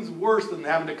 Nothing's worse than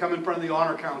having to come in front of the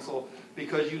Honor Council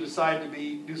because you decide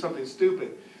to do something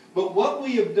stupid. But what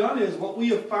we have done is, what we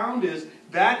have found is,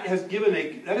 that has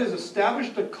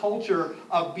established a culture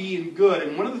of being good.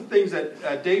 And one of the things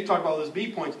that Dave talked about with his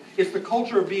B points, it's the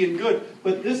culture of being good.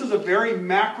 But this is a very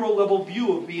macro level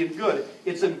view of being good.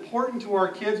 It's important to our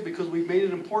kids because we've made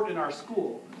it important in our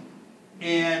school.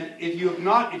 And if you do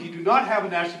not have a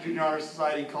National Junior Honor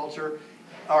Society culture,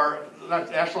 or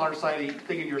National Honor Society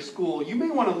thing in your school, you may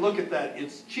want to look at that.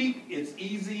 It's cheap, it's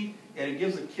easy, and it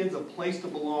gives the kids a place to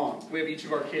belong. We have each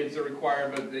of our kids that are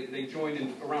required, but they joined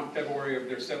in around February of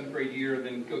their 7th grade year,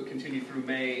 then continue through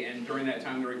May, and during that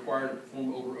time they're required to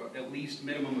perform over at least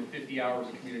minimum of 50 hours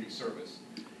of community service.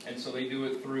 And so they do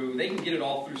it they can get it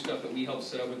all through stuff that we help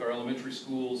set up with our elementary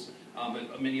schools,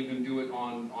 but many of them do it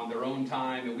on their own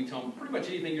time, and we tell them pretty much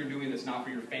anything you're doing that's not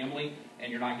for your family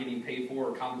and you're not getting paid for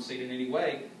or compensated in any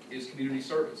way is community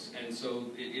service. And so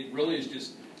it really is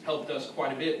just helped us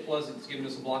quite a bit. Plus, it's given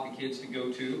us a block of kids to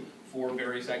go to for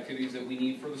various activities that we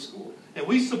need for the school. And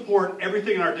we support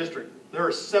everything in our district. There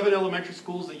are 7 elementary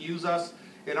schools that use us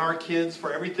and our kids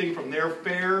for everything from their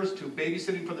fairs to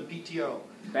babysitting for the PTO.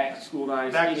 Back to school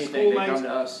nights, Back to anything, school they nights, come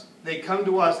to us. They come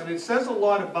to us, and it says a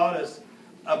lot about us,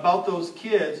 about those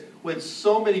kids, when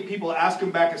so many people ask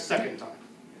them back a second time.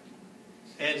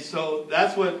 And so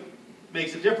that's what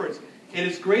makes a difference. And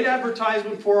it's great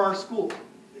advertisement for our school.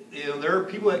 You know, there are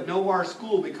people that know our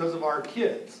school because of our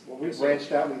kids. Well, we've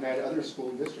branched out and we've had other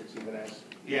school districts even ask.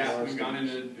 Yeah, we've gone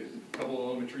into a couple of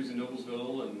elementaries in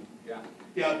Noblesville, and yeah.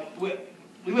 Yeah,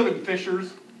 we live in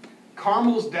Fishers.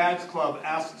 Carmel's Dad's Club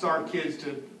asks our kids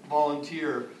to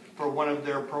volunteer for one of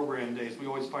their program days. We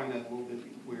always find that a little bit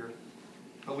weird,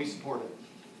 but we support it.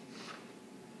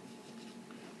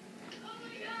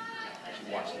 I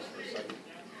should watch this for a second.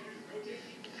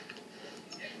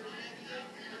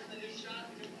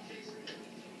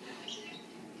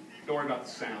 Don't worry about the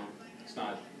sound. It's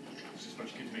just a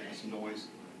bunch of kids making some noise.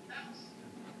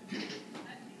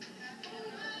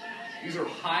 These are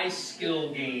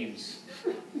high-skill games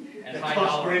and It high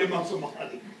costs dollar. great amounts of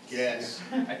money. Yes.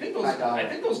 I think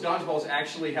those dodgeballs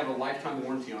actually have a lifetime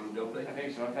warranty on them, don't they? I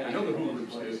think so. I know the hula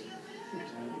hoops do.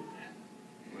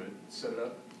 Set it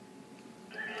up.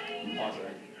 Pause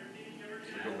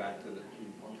it. Go back to the.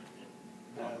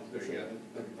 There you go.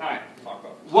 All right. Talk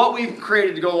about this. What we've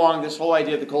created to go along this whole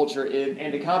idea of the culture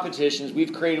and the competitions,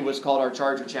 we've created what's called our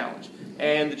Charger Challenge.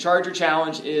 And the Charger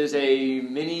Challenge is a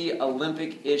mini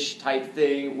Olympic-ish type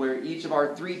thing where each of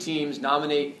our 3 teams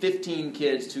nominate 15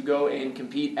 kids to go and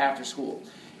compete after school.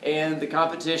 And the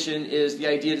competition is the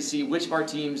idea to see which of our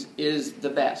teams is the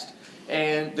best.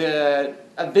 And the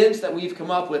events that we've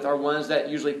come up with are ones that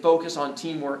usually focus on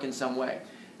teamwork in some way.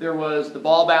 There was the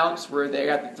ball bounce, where they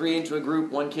got the 3 into a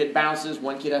group. 1 kid bounces,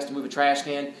 1 kid has to move a trash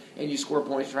can, and you score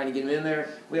points trying to get them in there.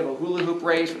 We have a hula hoop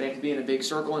race, where they have to be in a big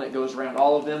circle, and it goes around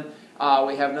all of them.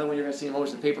 We have another one you're going to see in a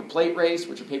moment, the paper plate race,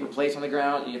 which are paper plates on the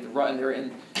ground, and you have to run. They're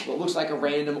in what looks like a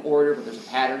random order, but there's a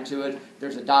pattern to it.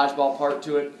 There's a dodgeball part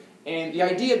to it. And the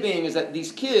idea being is that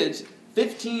these kids,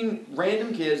 15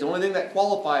 random kids, the only thing that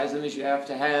qualifies them is you have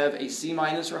to have a C-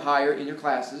 or higher in your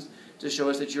classes, to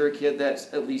show us that you're a kid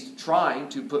that's at least trying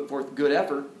to put forth good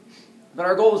effort. But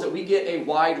our goal is that we get a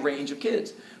wide range of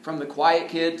kids, from the quiet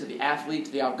kid to the athlete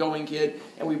to the outgoing kid,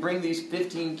 and we bring these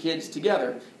 15 kids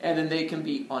together, and then they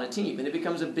compete on a team. And it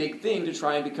becomes a big thing to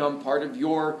try and become part of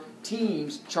your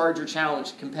team's Charger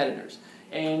Challenge competitors.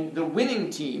 And the winning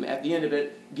team, at the end of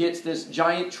it, gets this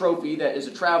giant trophy that is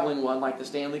a traveling one, like the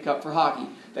Stanley Cup for hockey,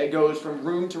 that goes from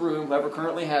room to room. Whoever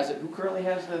currently has it. Who currently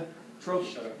has the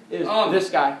trophy? Is this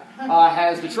guy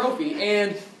has the trophy.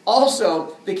 And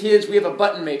also, the kids, we have a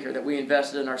button maker that we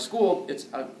invested in our school. It's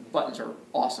buttons are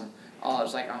awesome.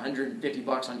 It's like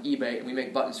 $150 on eBay, and we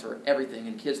make buttons for everything,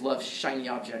 and kids love shiny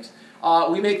objects.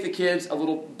 We make the kids a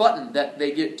little button that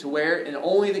they get to wear, and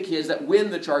only the kids that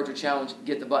win the Charger Challenge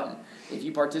get the button. If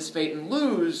you participate and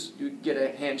lose, you get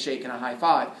a handshake and a high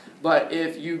five. But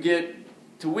if you get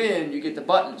to win, you get the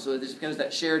button. So this becomes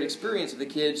that shared experience of the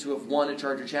kids who have won a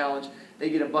Charger Challenge. They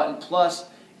get a button. Plus,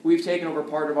 we've taken over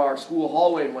part of our school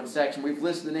hallway in one section. We've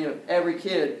listed the name of every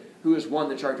kid who has won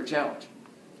the Charger Challenge.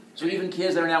 So even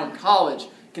kids that are now in college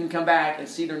can come back and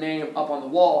see their name up on the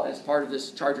wall as part of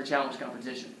this Charger Challenge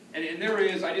competition. And there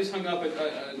is, I just hung up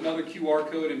another QR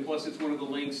code, and plus it's one of the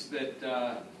links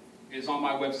that is on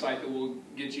my website that will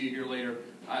get you here later,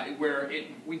 where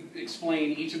we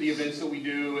explain each of the events that we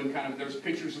do, and kind of there's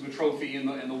pictures of the trophy in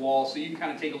the wall, so you can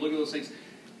kind of take a look at those things.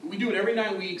 We do it every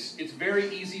 9 weeks. It's very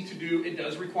easy to do. It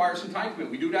does require some time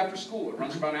commitment. We do it after school. It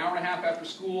runs about an hour and a half after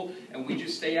school, and we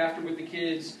just stay after with the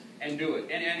kids and do it.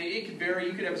 And it could vary.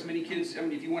 You could have as many kids. I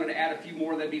mean, if you wanted to add a few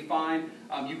more, that'd be fine.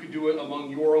 You could do it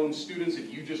among your own students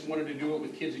if you just wanted to do it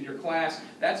with kids in your class.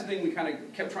 That's the thing we kind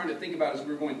of kept trying to think about as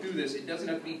we were going through this. It doesn't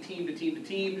have to be team to team to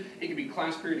team. It could be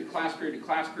class period to class period to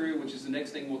class period, which is the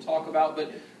next thing we'll talk about.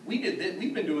 But we've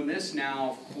been doing this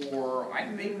now for, I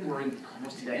think we're in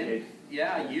almost a decade.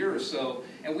 Yeah, a year or so.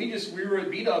 And we were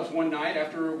at B-Dubs one night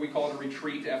after, we call it a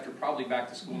retreat, after probably back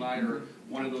to school night or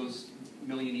one of those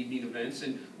million evening events,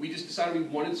 and we just decided we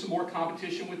wanted some more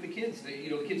competition with the kids. The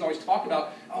kids always talk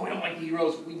about, oh, we don't like the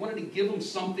heroes. We wanted to give them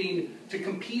something to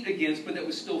compete against, but that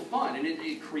was still fun. And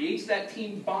it creates that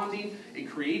team bonding. It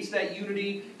creates that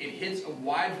unity. It hits a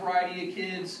wide variety of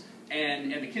kids,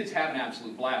 and the kids have an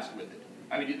absolute blast with it.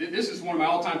 I mean, this is one of my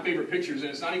all-time favorite pictures, and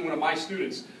it's not even one of my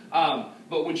students.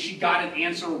 But when she got an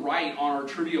answer right on our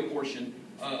trivia portion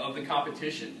of the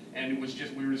competition, and it was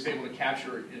just, we were just able to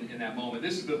capture it in that moment.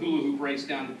 This is the hula hoop race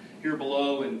down here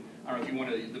below. And I don't know if you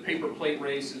want to, the paper plate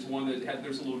race is one that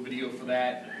there's a little video for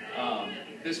that.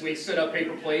 This week, set up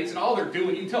paper plates, and all they're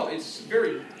doing, you can tell, it's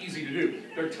very easy to do.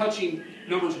 They're touching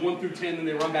numbers 1 through 10, then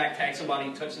they run back, tag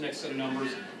somebody, touch the next set of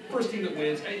numbers. First team that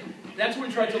wins. That's what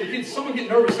we try to tell the kids. Someone get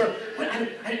nervous,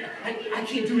 I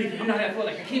can't do anything. I'm not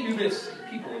athletic. I can't do this.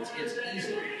 People, it's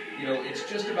easy. You know, it's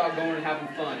just about going and having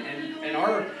fun.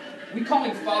 And we call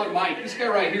him Father Mike. This guy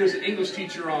right here is an English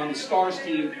teacher on the Stars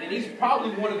team, and he's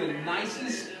probably one of the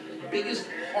nicest,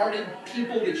 biggest-hearted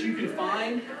people that you can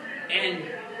find. And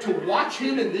to watch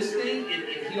him in this thing,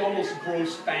 he almost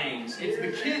grows fangs.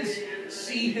 The kids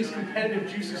see his competitive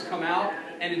juices come out,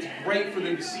 and it's great for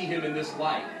them to see him in this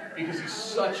light because he's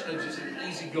such just an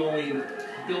easygoing,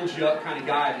 builds you up kind of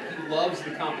guy that he loves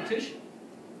the competition.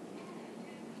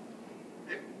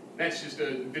 That's just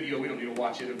a video, we don't need to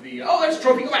watch it, of the, oh, there's a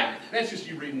trophy, go back. That's just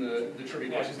you reading the trivia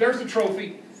questions. There's the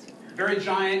trophy, very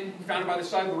giant, you found it by the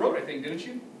side of the road, I think, didn't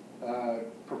you?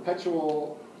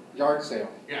 Perpetual yard sale.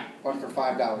 Yeah. One for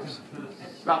 $5.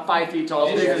 About 5 feet tall.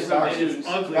 It is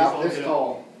ugly. About this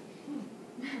tall.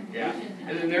 Yeah.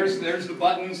 And then there's the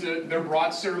buttons that they're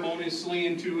brought ceremoniously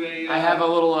into a I have a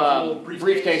little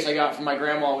briefcase I got from my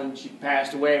grandma when she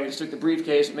passed away. We just took the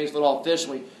briefcase, it makes a little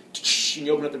officially, and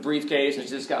you open up the briefcase, and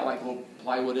it's just got like a little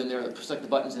plywood in there that you stuck the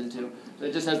buttons into. So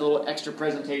it just has a little extra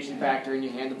presentation factor, and you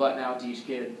hand the button out to each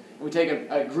kid. And we take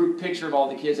a group picture of all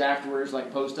the kids afterwards,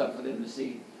 like post up for them to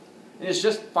see. And it's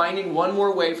just finding one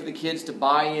more way for the kids to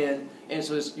buy in. And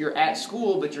so you're at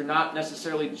school, but you're not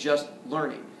necessarily just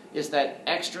learning. It's that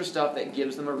extra stuff that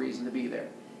gives them a reason to be there.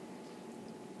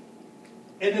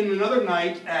 And then another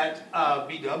night at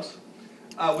B-Dubs,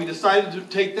 we decided to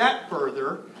take that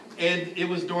further. And it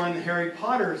was during Harry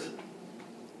Potter's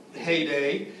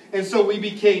heyday. And so we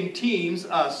became teams,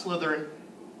 Slytherin,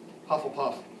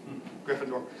 Hufflepuff,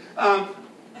 Gryffindor.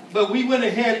 But we went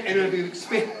ahead and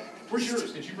expanded. Where's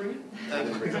yours? Did you bring it?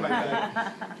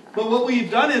 But what we've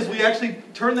done is we actually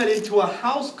turned that into a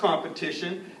house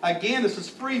competition. Again, this is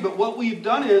free, but what we've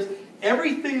done is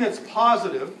everything that's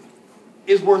positive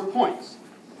is worth points.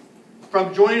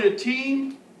 From joining a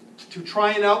team, to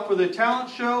trying out for the talent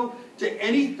show, to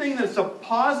anything that's a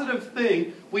positive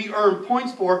thing, we earn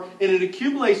points for, and it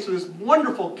accumulates to this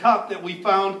wonderful cup that we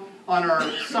found on our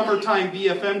summertime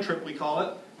BFM trip, we call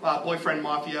it. Boyfriend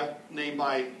Mafia, named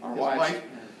by his wife.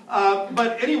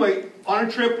 But anyway, on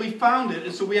a trip we found it,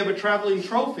 and so we have a traveling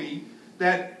trophy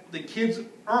that the kids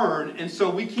earn, and so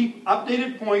we keep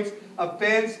updated points,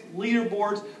 events,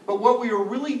 leaderboards, but what we are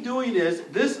really doing is,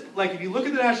 this, like if you look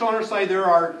at the National Honor Society, there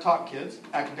are top kids,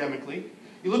 academically.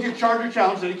 You look at Charter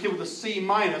Challenge, there's a kid with a C-,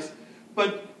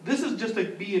 but this is just a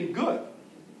being good,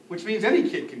 which means any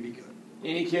kid can be good.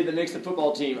 Any kid that makes the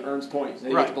football team earns points.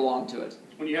 They get to belong to it.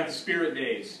 When you have the spirit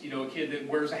days, you know, a kid that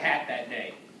wears a hat that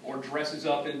day, or dresses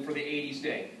up for the 80s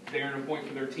day, they earn a point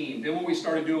for their team. Then what we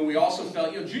started doing, we also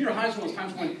felt, junior high school is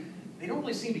times when they don't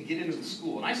really seem to get into the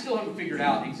school. And I still haven't figured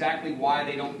out exactly why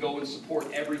they don't go and support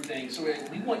everything. So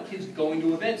we want kids going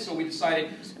to events. So we decided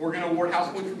we're going to award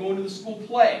house points for going to the school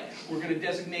play. We're going to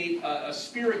designate a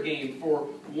spirit game for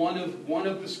one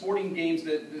of the sporting games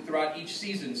that throughout each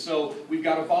season. So we've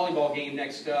got a volleyball game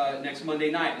next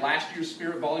Monday night. Last year's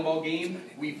spirit volleyball game,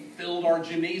 we filled our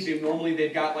gymnasium. Normally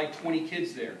they've got like 20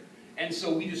 kids there. And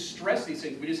so we just stress these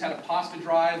things. We just had a pasta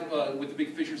drive with the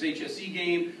Big Fishers HSE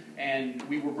game, and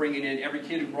we were bringing in every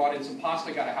kid who brought in some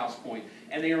pasta got a house point.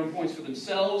 And they earn points for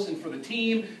themselves and for the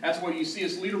team. That's why you see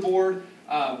us leaderboard.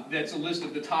 That's a list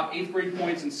of the top 8th grade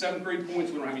points and 7th grade points.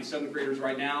 We don't have any 7th graders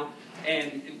right now.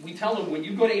 And we tell them, when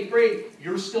you go to 8th grade,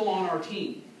 you're still on our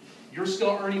team. You're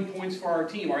still earning points for our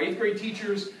team. Our 8th grade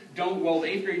teachers don't, well, the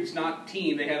 8th grade is not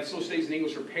team. They have social studies and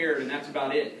English are paired, and that's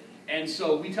about it. And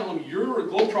so we tell them, you're a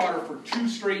Globetrotter for 2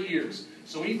 straight years.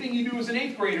 So anything you do as an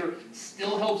 8th grader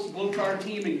still helps the Globetrotter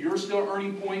team, and you're still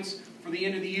earning points for the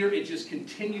end of the year. It just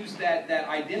continues that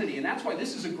identity. And that's why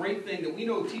this is a great thing that we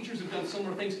know teachers have done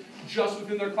similar things just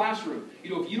within their classroom.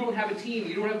 If you don't have a team,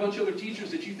 you don't have a bunch of other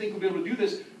teachers that you think will be able to do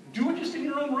this, do it just in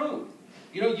your own room.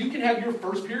 You can have your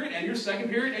first period and your second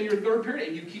period and your third period,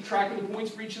 and you keep track of the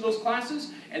points for each of those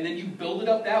classes, and then you build it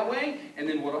up that way, and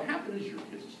then what will happen is your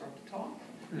kids will start to talk.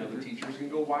 And other teachers can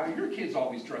go, why are your kids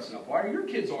always dressing up? Why are your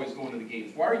kids always going to the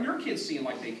games? Why are your kids seeing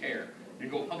like they care? And you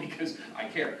go, well, because I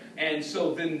care. And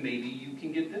so then maybe you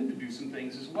can get them to do some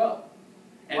things as well.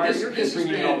 And why are your kids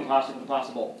bringing in all the pasta for the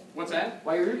pasta bowl? What's that?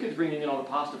 Why are your kids bringing in all the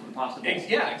pasta for the pasta bowl?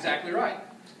 Yeah, exactly right.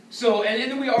 So, and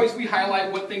then we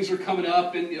highlight what things are coming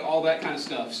up and all that kind of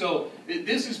stuff. So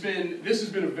this has been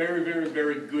a very, very,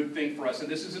 very good thing for us.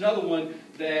 And this is another one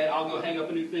that I'll go hang up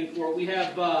a new thing for. We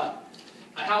have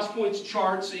a house points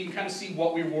chart so you can kind of see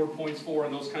what we reward points for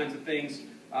and those kinds of things.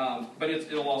 But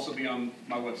it'll also be on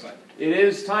my website. It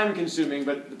is time consuming,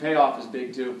 but the payoff is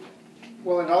big too.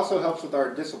 Well, it also helps with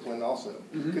our discipline also.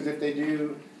 Because if they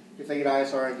get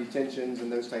ISR and detentions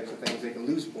and those types of things, they can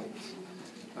lose points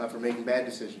for making bad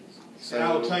decisions. So, and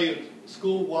I will tell you,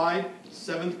 school-wide,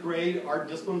 7th grade, our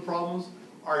discipline problems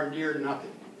are near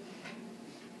nothing.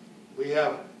 We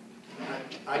have,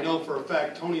 I know for a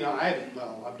fact, Tony and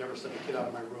I've never sent a kid out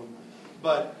of my room,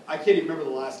 but I can't even remember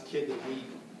the last kid that we...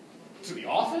 To the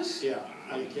office? Yeah,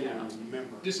 I can't even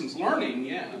remember. Distance learning,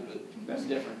 yeah, but That's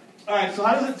different. All right, so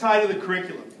how does it tie to the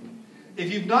curriculum?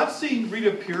 If you've not seen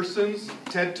Rita Pearson's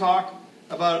TED Talk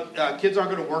about kids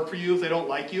aren't going to work for you if they don't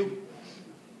like you,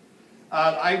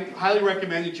 I highly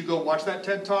recommend that you go watch that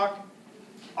TED Talk.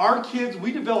 Our kids,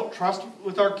 we develop trust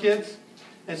with our kids,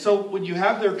 and so when you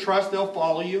have their trust, they'll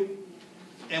follow you.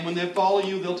 And when they follow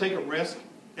you, they'll take a risk,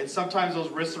 and sometimes those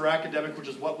risks are academic, which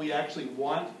is what we actually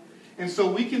want. And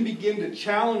so we can begin to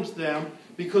challenge them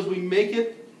because we make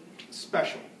it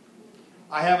special.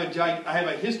 I have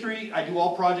a history. I do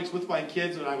all projects with my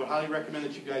kids, and I would highly recommend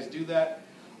that you guys do that.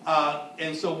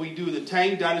 And so we do the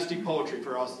Tang Dynasty poetry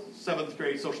for us 7th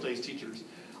grade social studies teachers.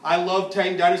 I love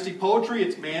Tang Dynasty poetry.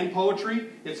 It's man poetry.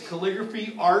 It's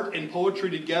calligraphy, art, and poetry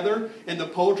together. And the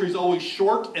poetry is always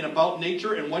short and about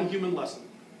nature and one human lesson.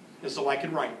 And so I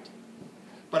can write it.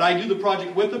 But I do the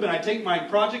project with them, and I take my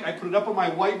project, I put it up on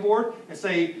my whiteboard, and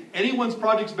say, anyone's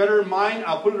project's better than mine,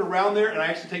 I'll put it around there, and I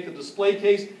actually take the display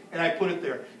case, and I put it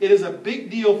there. It is a big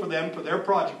deal for them, for their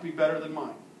project to be better than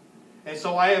mine. And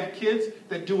so I have kids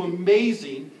that do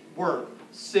amazing work,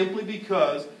 simply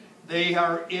because they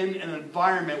are in an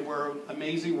environment where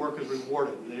amazing work is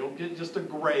rewarded. They don't get just a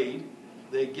grade,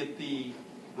 they get the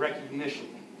recognition.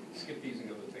 skip these and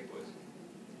go to the takeaways.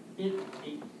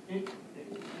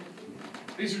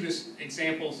 These are just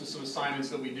examples of some assignments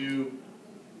that we do.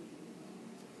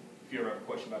 If you ever have a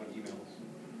question about it, email us.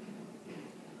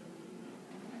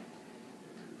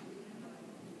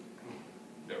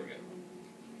 There we go.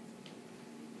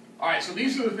 All right, so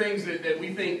these are the things that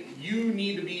we think you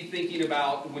need to be thinking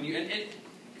about when you, and again,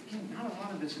 not a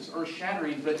lot of this is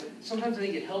earth-shattering, but sometimes I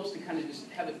think it helps to kind of just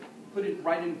have it, put it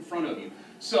right in front of you.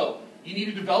 So, you need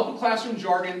to develop a classroom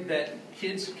jargon that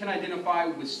kids can identify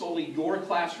with solely your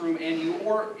classroom and you,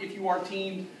 or if you are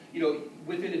teamed,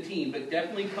 within a team, but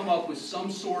definitely come up with some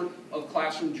sort of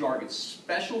classroom jargon,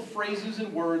 special phrases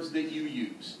and words that you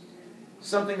use.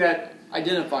 Something that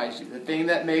identifies you, the thing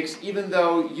that makes, even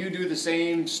though you do the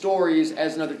same stories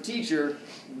as another teacher,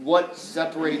 what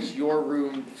separates your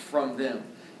room from them.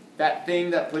 That thing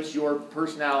that puts your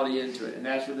personality into it, and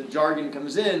that's where the jargon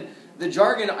comes in. The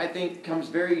jargon, I think, comes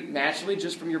very naturally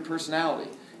just from your personality.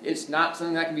 It's not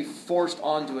something that can be forced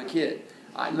onto a kid.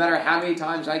 No matter how many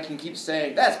times I can keep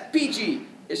saying, that's peachy,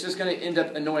 it's just going to end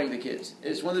up annoying the kids.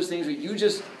 It's one of those things where you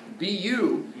just be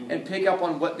you and pick up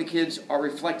on what the kids are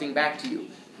reflecting back to you.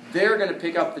 They're going to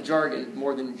pick up the jargon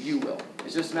more than you will.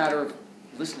 It's just a matter of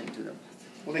listening to them.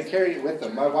 Well, they carry it with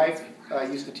them. My wife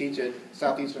used to teach at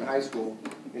Southeastern High School,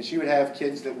 and she would have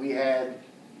kids that we had,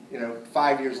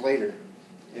 5 years later.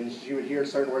 And she would hear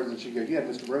certain words, and she'd go, you had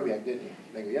Mr. Brobiak, didn't you?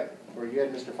 And they go, yep. Or you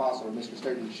had Mr. Fossil or Mr.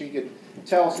 Sturgeon. She could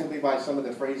tell simply by some of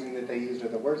the phrasing that they used or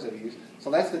the words that they used.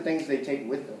 So that's the things they take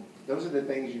with them. Those are the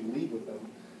things you leave with them,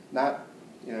 not,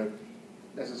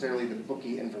 necessarily the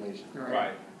booky information.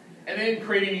 Right. And then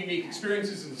creating unique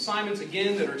experiences and assignments,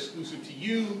 again, that are exclusive to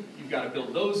you. You've got to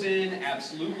build those in,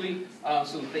 absolutely,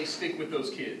 so that they stick with those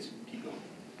kids. Keep going.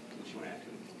 What you want to add to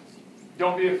it?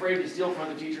 Don't be afraid to steal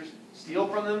from the teachers. Steal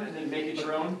from them and then make it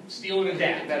your own. Steal and adapt.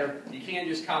 Make it better. You can't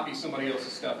just copy somebody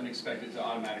else's stuff and expect it to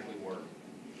automatically work.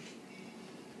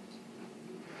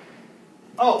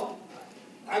 Oh,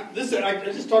 I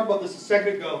just talked about this a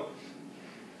second ago.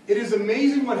 It is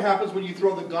amazing what happens when you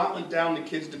throw the gauntlet down to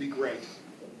kids to be great.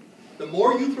 The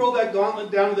more you throw that gauntlet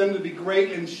down to them to be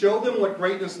great and show them what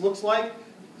greatness looks like,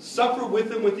 suffer with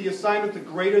them with the assignment, the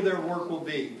greater their work will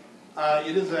be.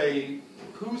 It is a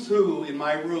who's who in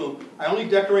my room. I only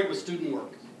decorate with student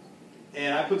work.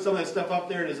 And I put some of that stuff up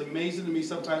there. It is amazing to me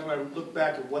sometimes when I look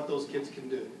back at what those kids can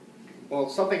do. Well,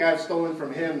 something I've stolen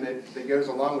from him that goes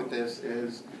along with this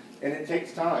is, and it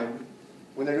takes time,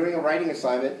 when they're doing a writing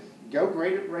assignment, go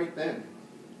grade it right then.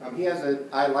 He has a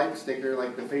I like sticker,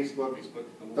 like the Facebook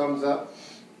thumbs up.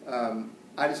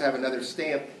 I just have another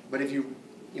stamp, but if you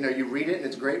read it and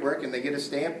it's great work and they get a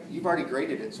stamp, you've already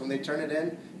graded it. So when they turn it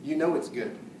in, you know it's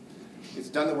good. It's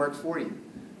done the work for you.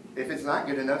 If it's not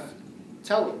good enough,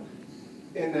 tell them.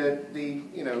 And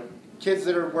the kids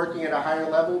that are working at a higher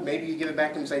level, maybe you give it back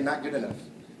to them and say, not good enough.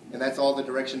 And that's all the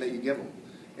direction that you give them.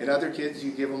 And other kids,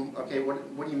 you give them, okay,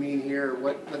 what do you mean here?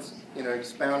 Let's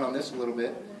expound on this a little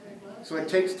bit. So it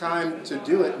takes time to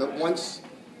do it, but once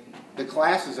the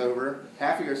class is over,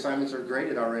 half of your assignments are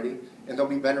graded already, and they'll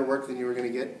be better work than you were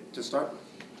going to get to start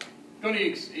with. Don't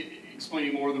need to explain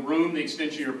any more. The room, the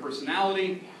extension of your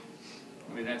personality.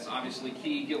 I mean, that's obviously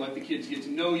key. Let the kids get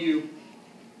to know you.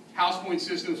 House point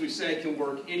systems, we said, can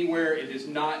work anywhere. It is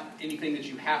not anything that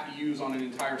you have to use on an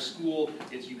entire school.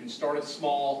 You can start it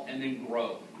small and then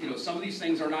grow. Some of these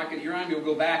things are not going to, you're not going to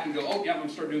go back and go, oh, yeah, I'm going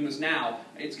to start doing this now.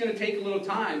 It's going to take a little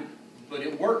time, but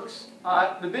it works.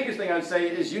 The biggest thing I would say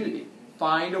is unity.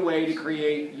 Find a way to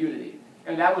create unity.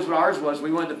 And that was what ours was.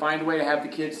 We wanted to find a way to have the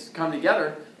kids come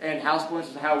together, and house points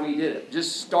is how we did it.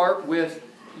 Just start with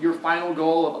your final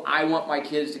goal of, I want my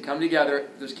kids to come together,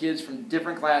 those kids from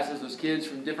different classes, those kids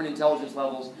from different intelligence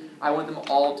levels, I want them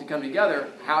all to come together.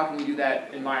 How can we do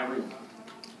that in my room?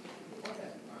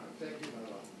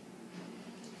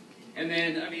 And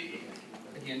then, I mean,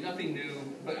 again, nothing new,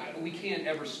 but we can't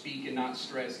ever speak and not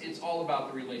stress. It's all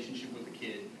about the relationship with the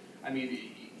kid. I mean,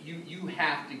 you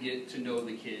have to get to know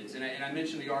the kids. And I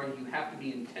mentioned the art, you have to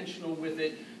be intentional with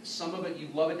it. Some of it, you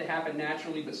love it to happen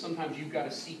naturally, but sometimes you've got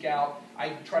to seek out. I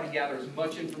try to gather as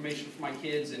much information for my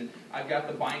kids, and I've got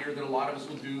the binder that a lot of us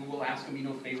will do. We'll ask them,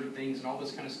 favorite things and all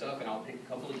this kind of stuff, and I'll pick a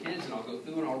couple of kids, and I'll go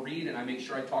through and I'll read, and I make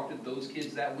sure I talk to those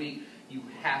kids that week. You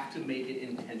have to make it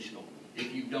intentional.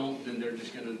 If you don't, then they're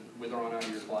just going to wither on out of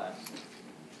your class.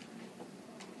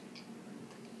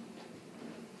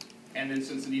 And then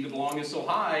since the need to belong is so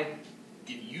high,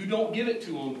 if you don't give it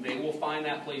to them, they will find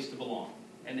that place to belong.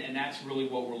 And that's really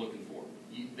what we're looking for.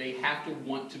 They have to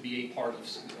want to be a part of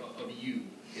you.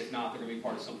 If not, they're going to be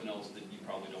part of something else that you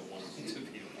probably don't want them to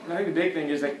be. I think the big thing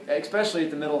is that, especially at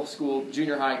the middle school,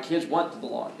 junior high, kids want to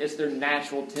belong. It's their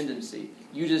natural tendency.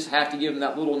 You just have to give them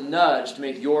that little nudge to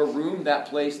make your room that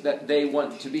place that they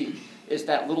want to be. It's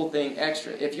that little thing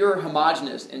extra. If you're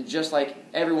homogenous and just like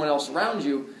everyone else around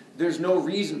you, there's no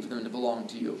reason for them to belong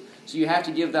to you. So you have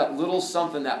to give that little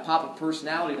something, that pop of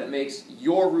personality that makes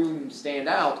your room stand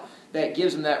out, that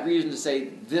gives them that reason to say,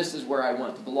 this is where I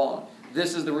want to belong.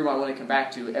 This is the room I want to come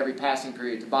back to every passing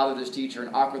period, to bother this teacher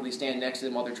and awkwardly stand next to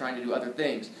them while they're trying to do other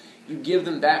things. You give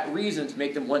them that reason to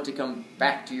make them want to come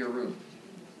back to your room.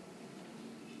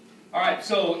 All right,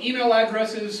 so email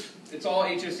addresses, it's all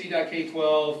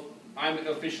hsc.k12. I'm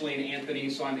officially an Anthony,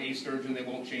 so I'm A. Sturgeon. They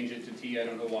won't change it to T. I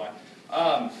don't know why.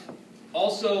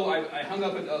 Also, I hung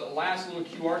up a last little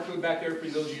QR code back there for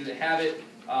those of you that have it.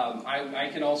 I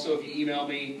can also, if you email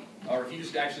me, or if you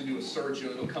just actually do a search,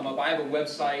 it'll come up. I have a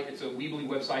website. It's a Weebly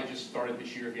website, just started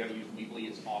this year. If you haven't used Weebly,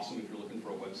 it's awesome. If you're looking for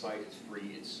a website, it's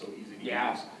free. It's so easy to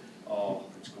use. Oh,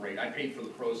 it's great. I paid for the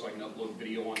Pro so I can upload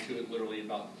video onto it. Literally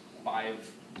about 5-10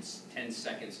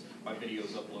 seconds, my video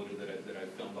is uploaded that I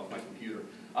filmed off my computer.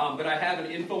 But I have an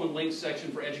info and links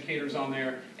section for educators on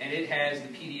there, and it has the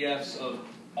PDFs of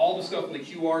all the stuff in the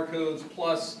QR codes,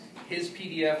 plus his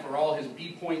PDF for all his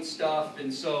B-point stuff.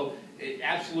 And so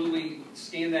absolutely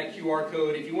scan that QR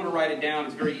code. If you want to write it down,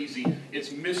 it's very easy. It's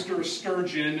Mr.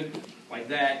 Sturgeon, like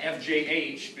that,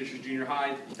 FJH,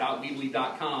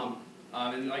 FishersJuniorHigh.weebly.com.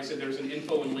 And like I said, there's an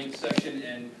info and links section,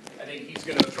 and I think he's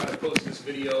going to try to post this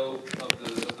video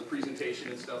of the presentation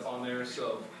and stuff on there,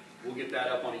 so we'll get that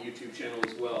up on a YouTube channel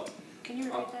as well. Can you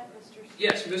repeat that, Mr. Sturgeon?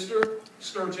 Yes, Mr.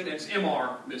 Sturgeon, it's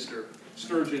MR, Mr.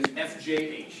 Sturgeon,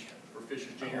 FJH, for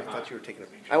Fishers Junior High. I thought you were taking a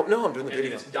picture. Oh, no, I'm doing the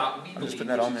video. And it's .weebly, I'm just putting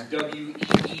that on there.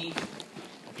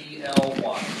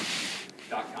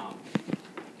 WEEBLY.com.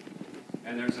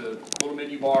 And there's a little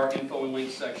menu bar, info and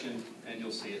links section, and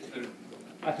you'll see it.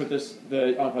 I put this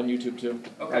up on YouTube too.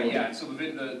 Okay, yeah, so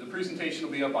the presentation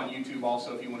will be up on YouTube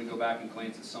also if you want to go back and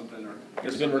glance at something. Or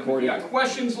it's been recorded. If you got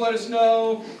questions, let us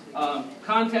know.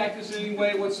 Contact us in any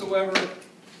way whatsoever.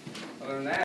 Other than that,